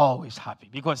 You are always happy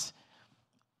because,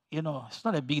 it's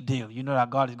not a big deal. You know that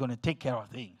God is going to take care of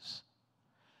things.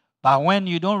 But when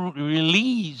you don't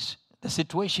release the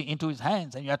situation into his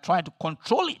hands and you are trying to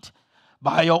control it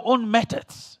by your own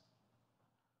methods,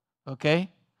 okay,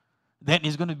 then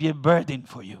it's going to be a burden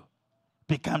for you. It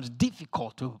becomes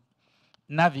difficult to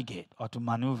navigate or to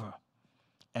maneuver.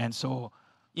 And so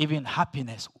even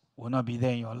happiness will not be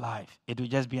there in your life. It will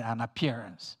just be an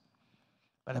appearance.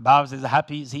 But the Bible says,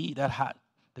 happy is he that had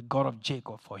the God of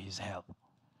Jacob for his help,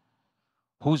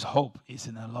 whose hope is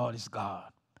in the Lord his God.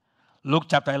 Luke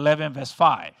chapter 11, verse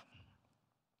 5.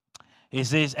 It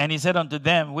says, and he said unto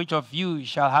them, which of you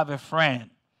shall have a friend,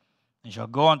 and shall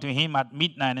go unto him at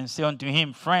midnight and say unto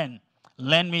him, friend,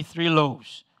 lend me 3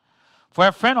 loaves. For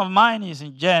a friend of mine is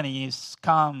in journey, is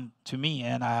come to me,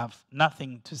 and I have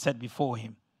nothing to set before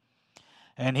him.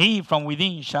 And he from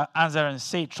within shall answer and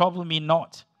say, trouble me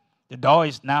not. The door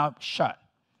is now shut,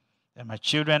 and my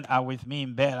children are with me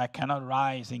in bed. I cannot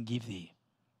rise and give thee.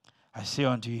 I say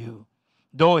unto you,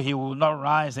 though he will not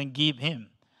rise and give him,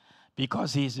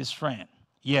 because he is his friend,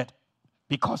 yet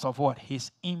because of what?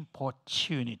 His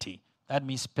importunity. That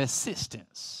means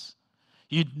persistence.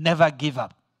 You'd never give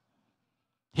up.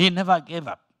 He never gave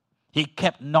up. He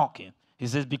kept knocking. He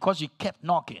says, because you kept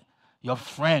knocking, your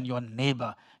friend, your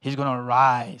neighbor, he's going to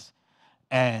rise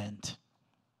and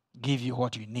give you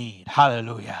what you need.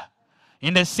 Hallelujah.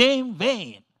 In the same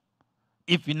vein,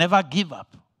 if you never give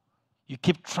up, you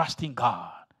keep trusting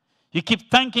God. You keep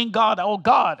thanking God. Oh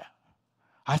God,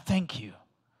 I thank you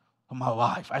for my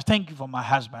wife. I thank you for my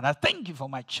husband. I thank you for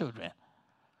my children.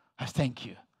 I thank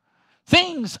you.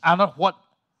 Things are not what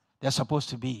they're supposed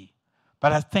to be.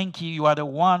 But I thank you, you are the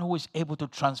one who is able to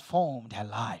transform their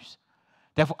lives.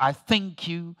 Therefore, I thank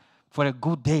you for a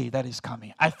good day that is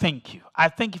coming. I thank you. I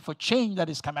thank you for change that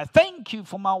is coming. I thank you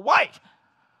for my wife.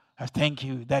 I thank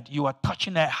you that you are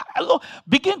touching her.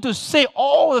 Begin to say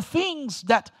all the things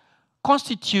that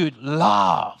constitute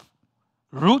love,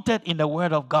 rooted in the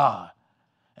word of God,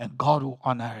 and God will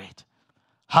honor it.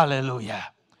 Hallelujah.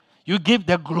 You give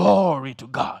the glory to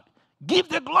God. Give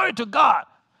the glory to God.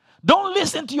 Don't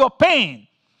listen to your pain.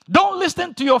 Don't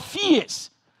listen to your fears.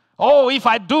 Oh, if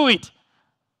I do it,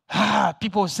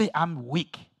 people say I'm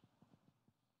weak.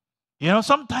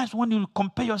 Sometimes when you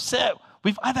compare yourself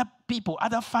with other people,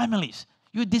 other families,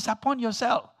 you disappoint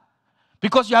yourself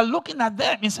because you are looking at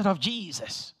them instead of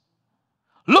Jesus.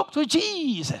 Look to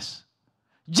Jesus.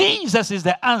 Jesus is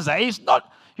the answer. It's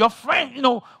not your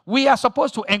friend. We are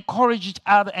supposed to encourage each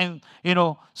other and,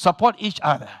 support each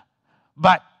other.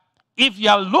 But if you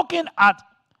are looking at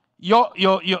your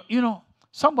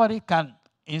somebody can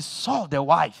insult their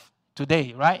wife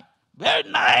today, right? Very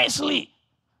nicely.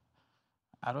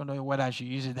 I don't know whether I should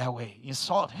use it that way.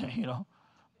 Insult her,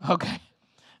 Okay.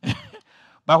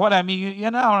 But what I mean,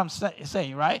 you know what I'm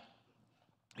saying, right?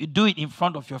 You do it in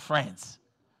front of your friends.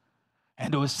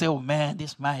 And they will say, oh man,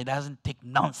 this man, he doesn't take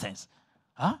nonsense.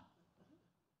 Huh?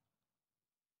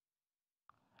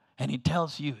 And he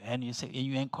tells you, and you say, and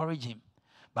you encourage him.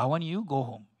 But when you go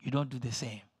home, you don't do the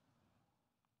same.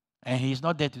 And he's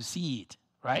not there to see it,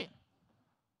 right?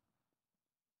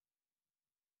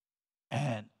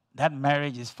 And that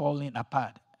marriage is falling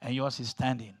apart, and yours is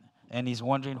standing, and he's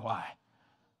wondering why.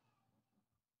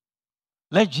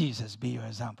 Let Jesus be your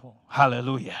example.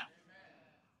 Hallelujah.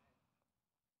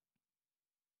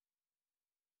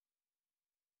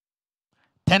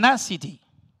 Tenacity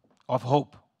of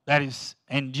hope, that is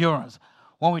endurance.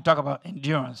 When we talk about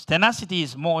endurance, tenacity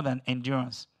is more than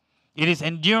endurance. It is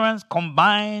endurance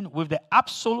combined with the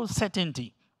absolute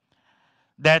certainty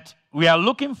that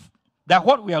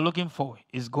what we are looking for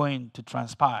is going to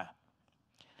transpire.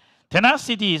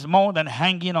 Tenacity is more than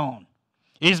hanging on.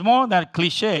 It is more than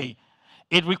cliche.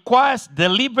 It requires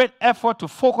deliberate effort to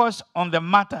focus on the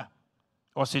matter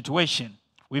or situation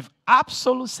with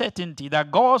absolute certainty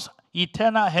that God's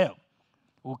eternal help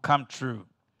will come true.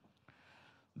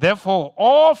 Therefore,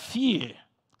 all fear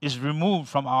is removed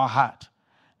from our heart,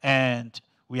 and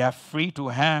we are free to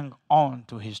hang on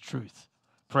to his truth.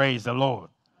 Praise the Lord.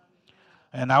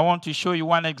 And I want to show you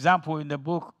one example in the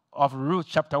book of Ruth,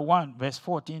 chapter 1, verse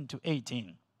 14 to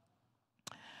 18.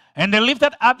 And they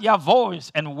lifted up their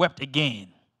voice and wept again.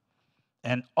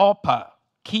 And Orpah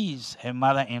kissed her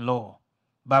mother-in-law,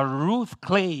 but Ruth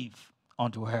clave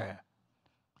unto her.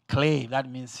 Clave, that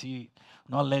means she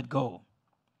not let go.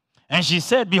 And she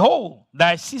said, behold,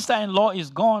 thy sister-in-law is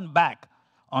gone back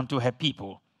unto her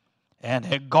people and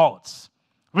her gods.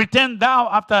 Return thou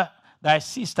after thy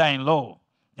sister-in-law.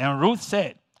 And Ruth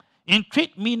said,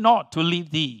 entreat me not to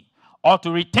leave thee, or to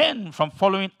return from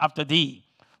following after thee.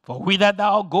 For whither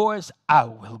thou goest, I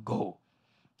will go.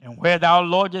 And where thou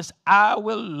lodgest, I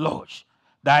will lodge.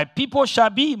 Thy people shall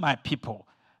be my people,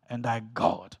 and thy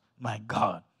God, my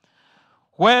God.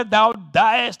 Where thou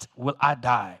diest, will I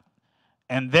die,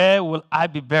 and there will I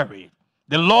be buried.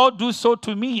 The Lord do so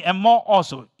to me, and more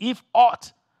also, if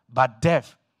aught but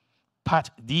death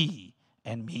part thee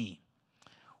and me.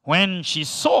 When she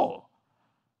saw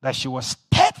that she was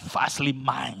steadfastly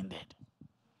minded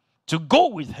to go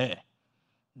with her,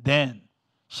 then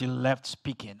she left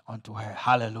speaking unto her.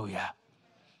 Hallelujah.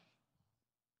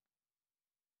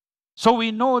 So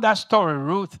we know that story,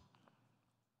 Ruth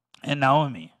and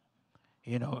Naomi.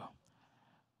 You know,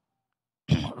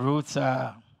 Ruth's,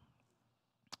 the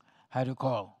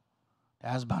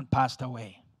husband passed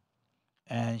away.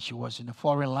 And she was in a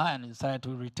foreign land and decided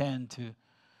to return to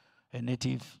a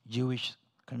native Jewish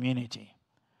community.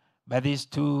 But these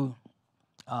two,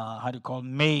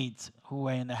 maids who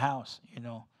were in the house,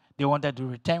 they wanted to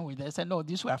return with them. They said, no,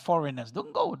 these were foreigners.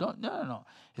 Don't go. No.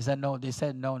 He said, no. They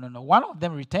said, no. One of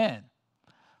them returned.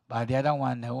 But the other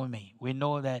one, Naomi, we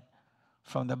know that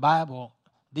from the Bible,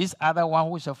 this other one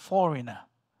who is a foreigner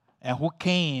and who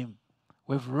came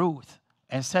with Ruth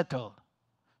and settled,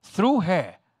 through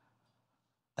her,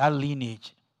 that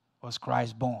lineage was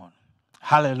Christ born.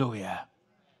 Hallelujah.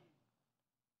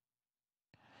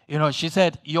 She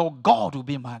said, your God will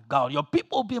be my God. Your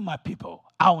people will be my people.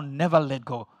 I will never let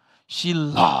go. She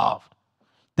loved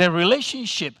the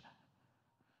relationship.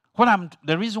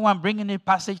 The reason why I'm bringing this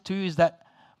passage to you is that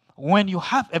when you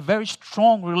have a very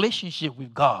strong relationship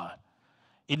with God,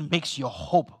 it makes your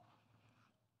hope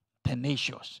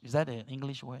tenacious. Is that an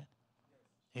English word?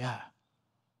 Yeah.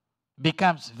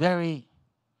 Becomes very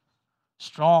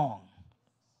strong.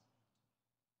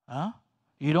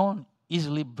 You don't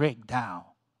easily break down.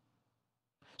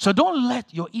 So don't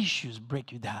let your issues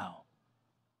break you down.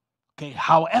 Okay,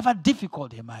 however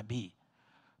difficult it might be,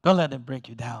 don't let them break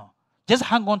you down. Just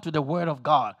hang on to the word of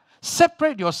God.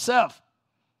 Separate yourself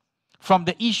from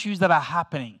the issues that are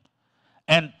happening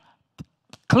and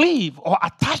cleave or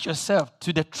attach yourself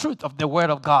to the truth of the word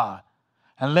of God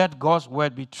and let God's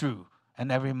word be true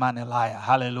and every man a liar.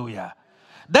 Hallelujah.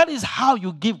 That is how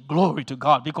you give glory to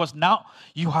God, because now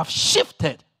you have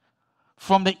shifted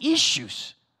from the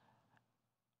issues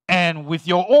and with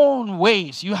your own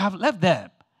ways, you have left them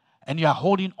and you are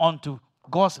holding on to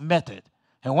God's method.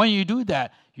 And when you do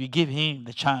that, you give him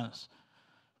the chance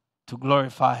to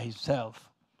glorify himself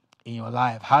in your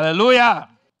life. Hallelujah.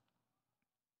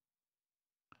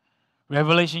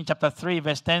 Revelation chapter 3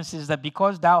 verse 10 says that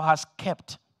because thou hast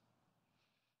kept.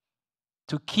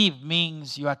 To keep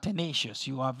means you are tenacious.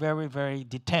 You are very, very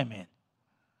determined.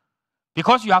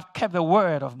 Because you have kept the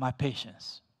word of my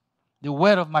patience. The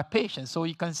word of my patience. So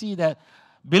you can see that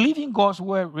believing God's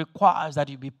word requires that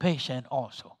you be patient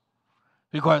also.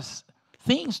 Because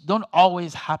things don't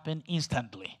always happen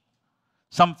instantly.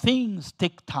 Some things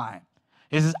take time.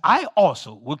 It says, I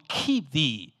also will keep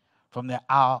thee from the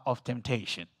hour of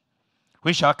temptation,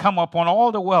 which shall come upon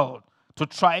all the world to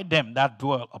try them that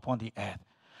dwell upon the earth.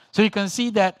 So you can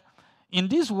see that in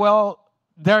this world,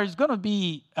 there is going to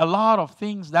be a lot of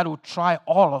things that will try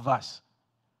all of us.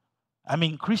 I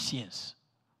mean, Christians.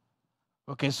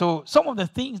 Okay, so some of the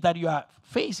things that you are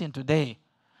facing today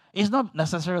is not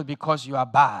necessarily because you are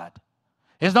bad.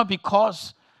 It's not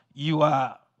because you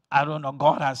are, I don't know,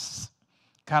 God has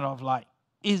kind of like,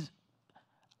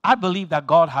 I believe that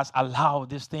God has allowed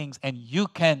these things and you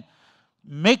can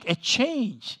make a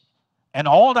change. And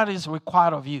all that is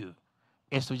required of you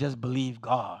is to just believe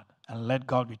God and let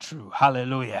God be true.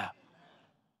 Hallelujah.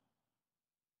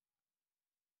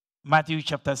 Matthew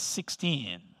chapter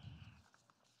 16.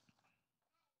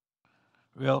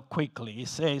 Real quickly. It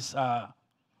says,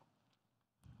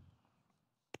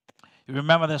 you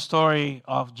remember the story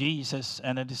of Jesus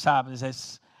and the disciples. It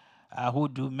says, who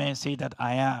do men say that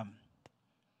I am?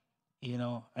 You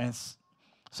know, and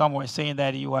some were saying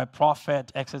that you are a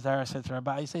prophet, etc., etc.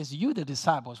 But he says, you the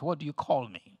disciples, what do you call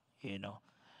me? You know.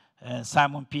 And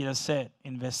Simon Peter said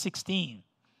in verse 16,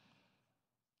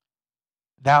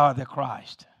 thou art the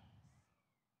Christ,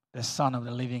 the Son of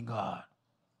the living God.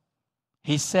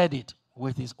 He said it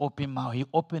with his open mouth. He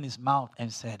opened his mouth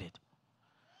and said it.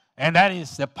 And that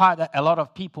is the part that a lot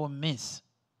of people miss.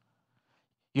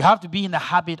 You have to be in the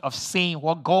habit of saying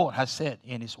what God has said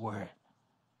in his word.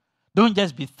 Don't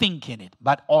just be thinking it,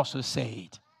 but also say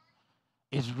it.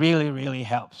 It really, really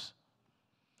helps.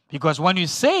 Because when you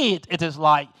say it, it is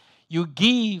like you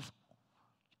give,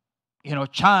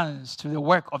 chance to the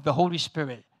work of the Holy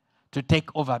Spirit to take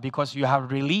over because you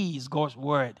have released God's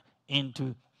word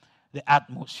into the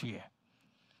atmosphere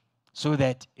so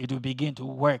that it will begin to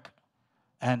work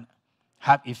and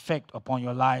have effect upon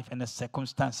your life and the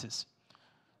circumstances.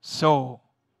 So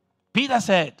Peter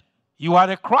said, you are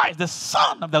the Christ, the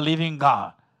Son of the living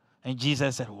God. And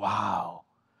Jesus said, wow,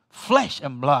 flesh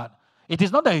and blood. It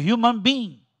is not a human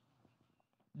being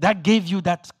that gave you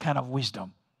that kind of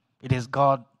wisdom. It is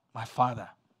God, my Father.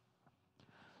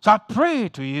 So I pray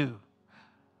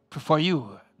for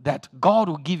you, that God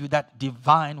will give you that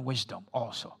divine wisdom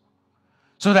also.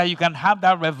 So that you can have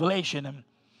that revelation and,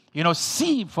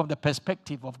 see from the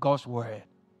perspective of God's word.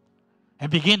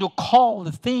 And begin to call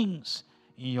the things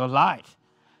in your life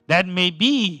that may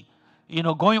be,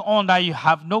 going on that you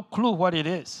have no clue what it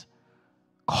is.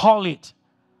 Call it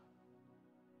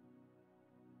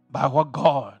by what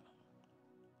God,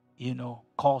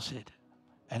 calls it.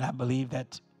 And I believe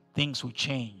that things will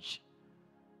change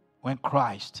when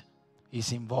Christ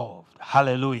is involved.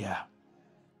 Hallelujah.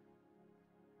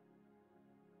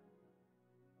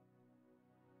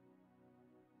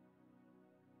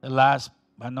 The last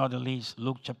but not the least,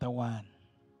 Luke chapter 1.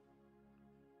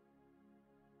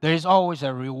 There is always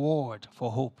a reward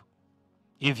for hope.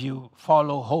 If you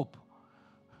follow hope,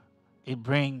 it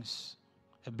brings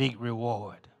a big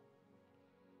reward.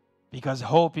 Because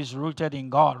hope is rooted in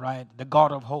God, right? The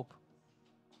God of hope.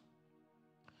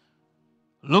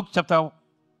 Luke chapter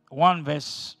 1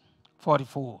 verse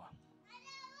 44.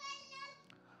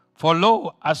 For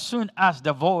lo, as soon as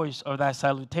the voice of thy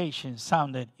salutation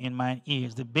sounded in mine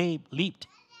ears, the babe leaped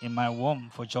in my womb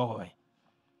for joy.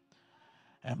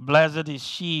 And blessed is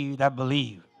she that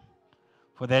believed,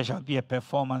 for there shall be a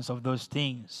performance of those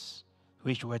things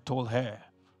which were told her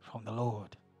from the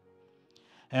Lord.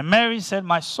 And Mary said,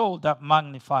 my soul doth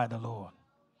magnify the Lord,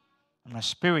 and my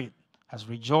spirit has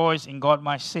rejoiced in God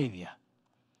my Savior.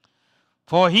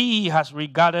 For he has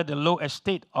regarded the low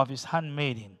estate of his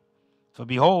handmaiden. For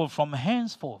behold, from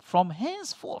henceforth,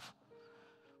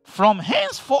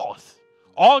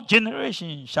 all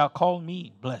generations shall call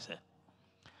me blessed.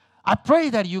 I pray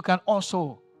that you can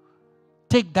also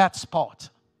take that spot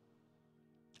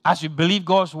as you believe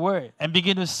God's word and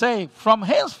begin to say, from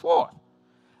henceforth,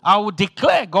 I will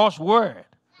declare God's word.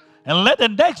 And let the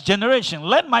next generation,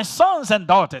 let my sons and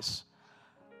daughters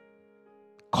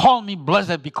call me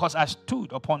blessed because I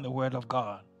stood upon the word of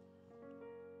God.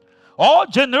 All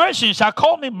generations shall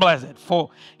call me blessed,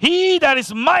 for he that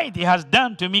is mighty has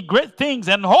done to me great things,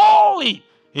 and holy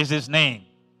is his name.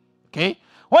 Okay?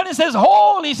 When it says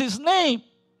holy is his name,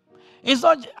 it's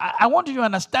not, I want you to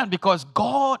understand, because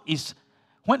God is,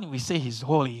 when we say he's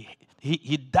holy,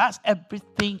 he does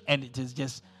everything and it is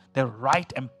just the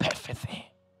right and perfect thing.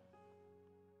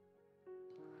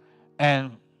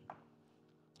 And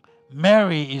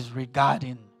Mary is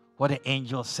regarding what the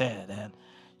angel said, and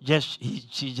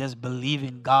she just believed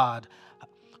in God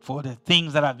for the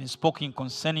things that have been spoken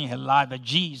concerning her life, that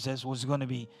Jesus was going to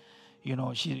be,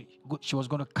 she was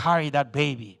going to carry that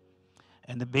baby,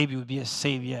 and the baby would be a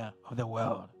savior of the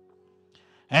world.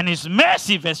 And his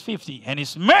mercy, verse 50, and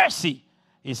his mercy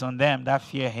is on them that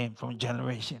fear him from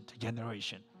generation to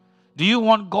generation. Do you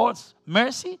want God's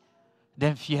mercy?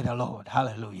 Then fear the Lord.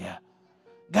 Hallelujah.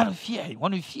 Got to fear Him.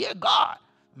 When you fear God,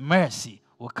 mercy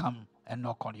will come and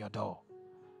knock on your door.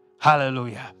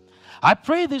 Hallelujah. I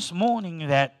pray this morning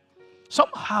that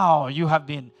somehow you have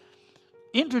been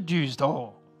introduced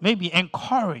or maybe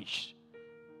encouraged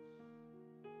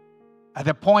at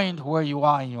the point where you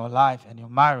are in your life and your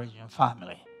marriage and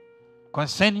family,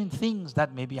 concerning things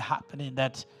that may be happening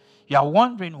that you are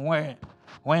wondering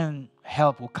when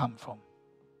help will come from.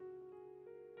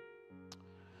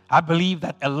 I believe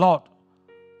that a lot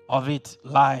of it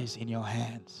lies in your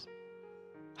hands.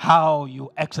 How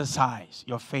you exercise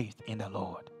your faith in the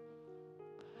Lord.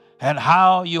 And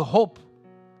how you hope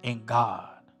in God.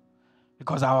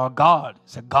 Because our God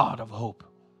is a God of hope.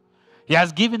 He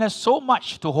has given us so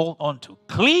much to hold on to.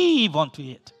 Cleave onto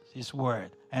it, His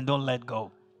word, and don't let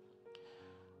go.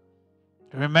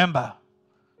 Remember,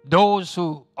 those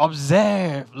who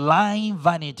observe lying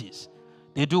vanities,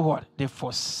 they do what? They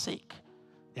forsake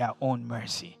their own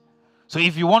mercy. So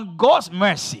if you want God's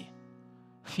mercy,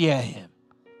 fear Him.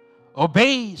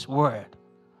 Obey His word,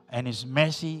 and His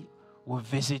mercy will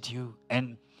visit you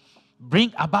and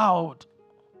bring about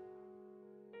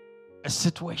a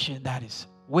situation that is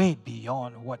way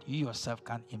beyond what you yourself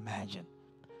can imagine.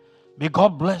 May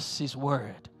God bless His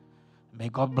word. May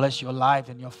God bless your life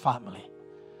and your family.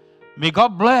 May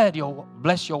God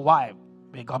bless your wife.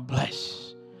 May God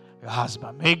bless your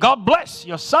husband. May God bless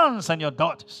your sons and your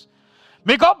daughters.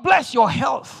 May God bless your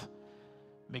health.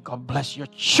 May God bless your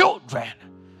children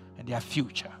and their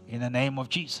future in the name of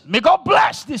Jesus. May God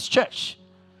bless this church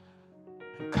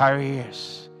and carry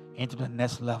us into the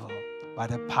next level by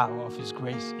the power of His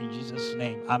grace in Jesus'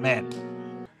 name.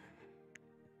 Amen.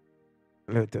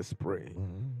 Let us pray.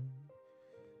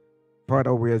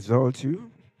 Father, we exalt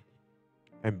you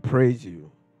and praise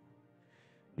you.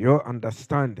 Your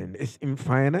understanding is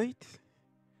infinite.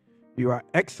 You are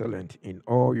excellent in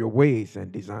all your ways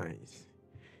and designs.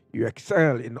 You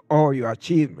excel in all your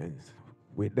achievements.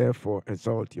 We therefore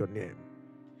exalt your name.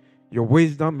 Your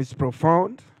wisdom is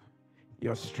profound.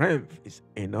 Your strength is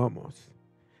enormous.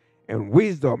 In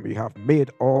wisdom you have made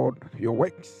all your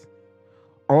works.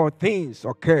 All things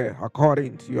occur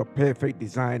according to your perfect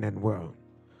design and will.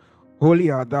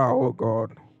 Holy art thou, O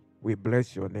God. We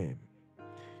bless your name.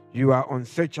 You are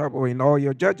unsearchable in all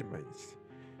your judgments.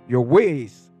 Your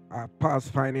ways are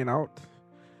past finding out.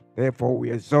 Therefore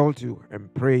we exalt you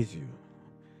and praise you.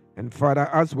 And Father,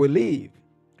 as we leave,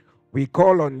 we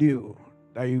call on you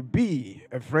that you be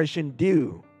a freshened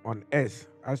dew on us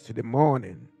as to the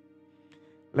morning.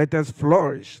 Let us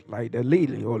flourish like the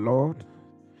lily, O Lord.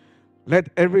 Let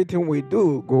everything we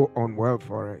do go on well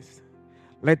for us.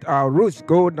 Let our roots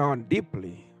go down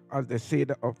deeply as the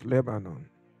cedar of Lebanon.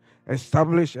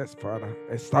 Establish us, Father.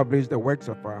 Establish the works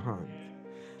of our hands.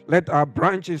 Let our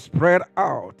branches spread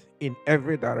out in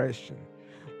every direction.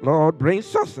 Lord, bring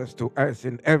success to us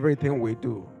in everything we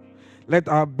do. Let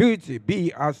our beauty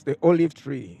be as the olive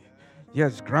tree.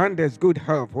 Yes, grant us good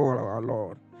health, O our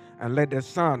Lord. And let the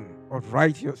sun of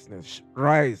righteousness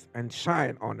rise and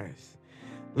shine on us.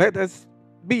 Let us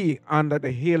be under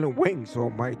the healing wings,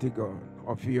 Almighty God,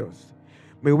 of yours.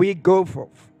 May we go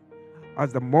forth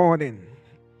as the morning,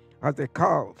 as the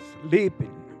cows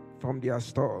leaping from their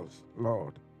stalls,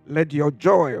 Lord. Let your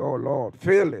joy, O Lord,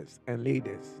 fill us and lead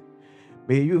us.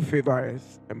 May you favor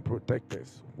us and protect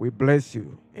us. We bless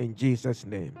you in Jesus'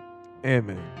 name.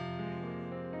 Amen.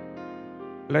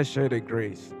 Let's share the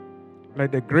grace.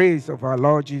 Let the grace of our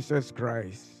Lord Jesus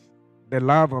Christ, the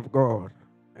love of God,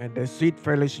 and the sweet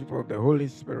fellowship of the Holy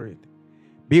Spirit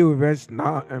be with us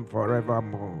now and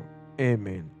forevermore.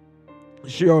 Amen.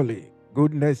 Surely,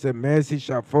 goodness and mercy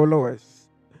shall follow us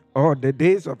all the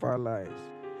days of our lives.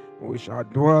 We shall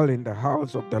dwell in the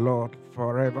house of the Lord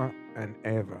forever and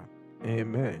ever.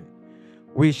 Amen.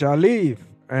 We shall live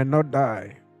and not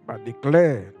die, but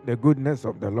declare the goodness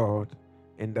of the Lord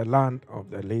in the land of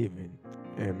the living.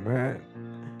 Amen.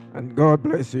 And God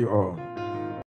bless you all.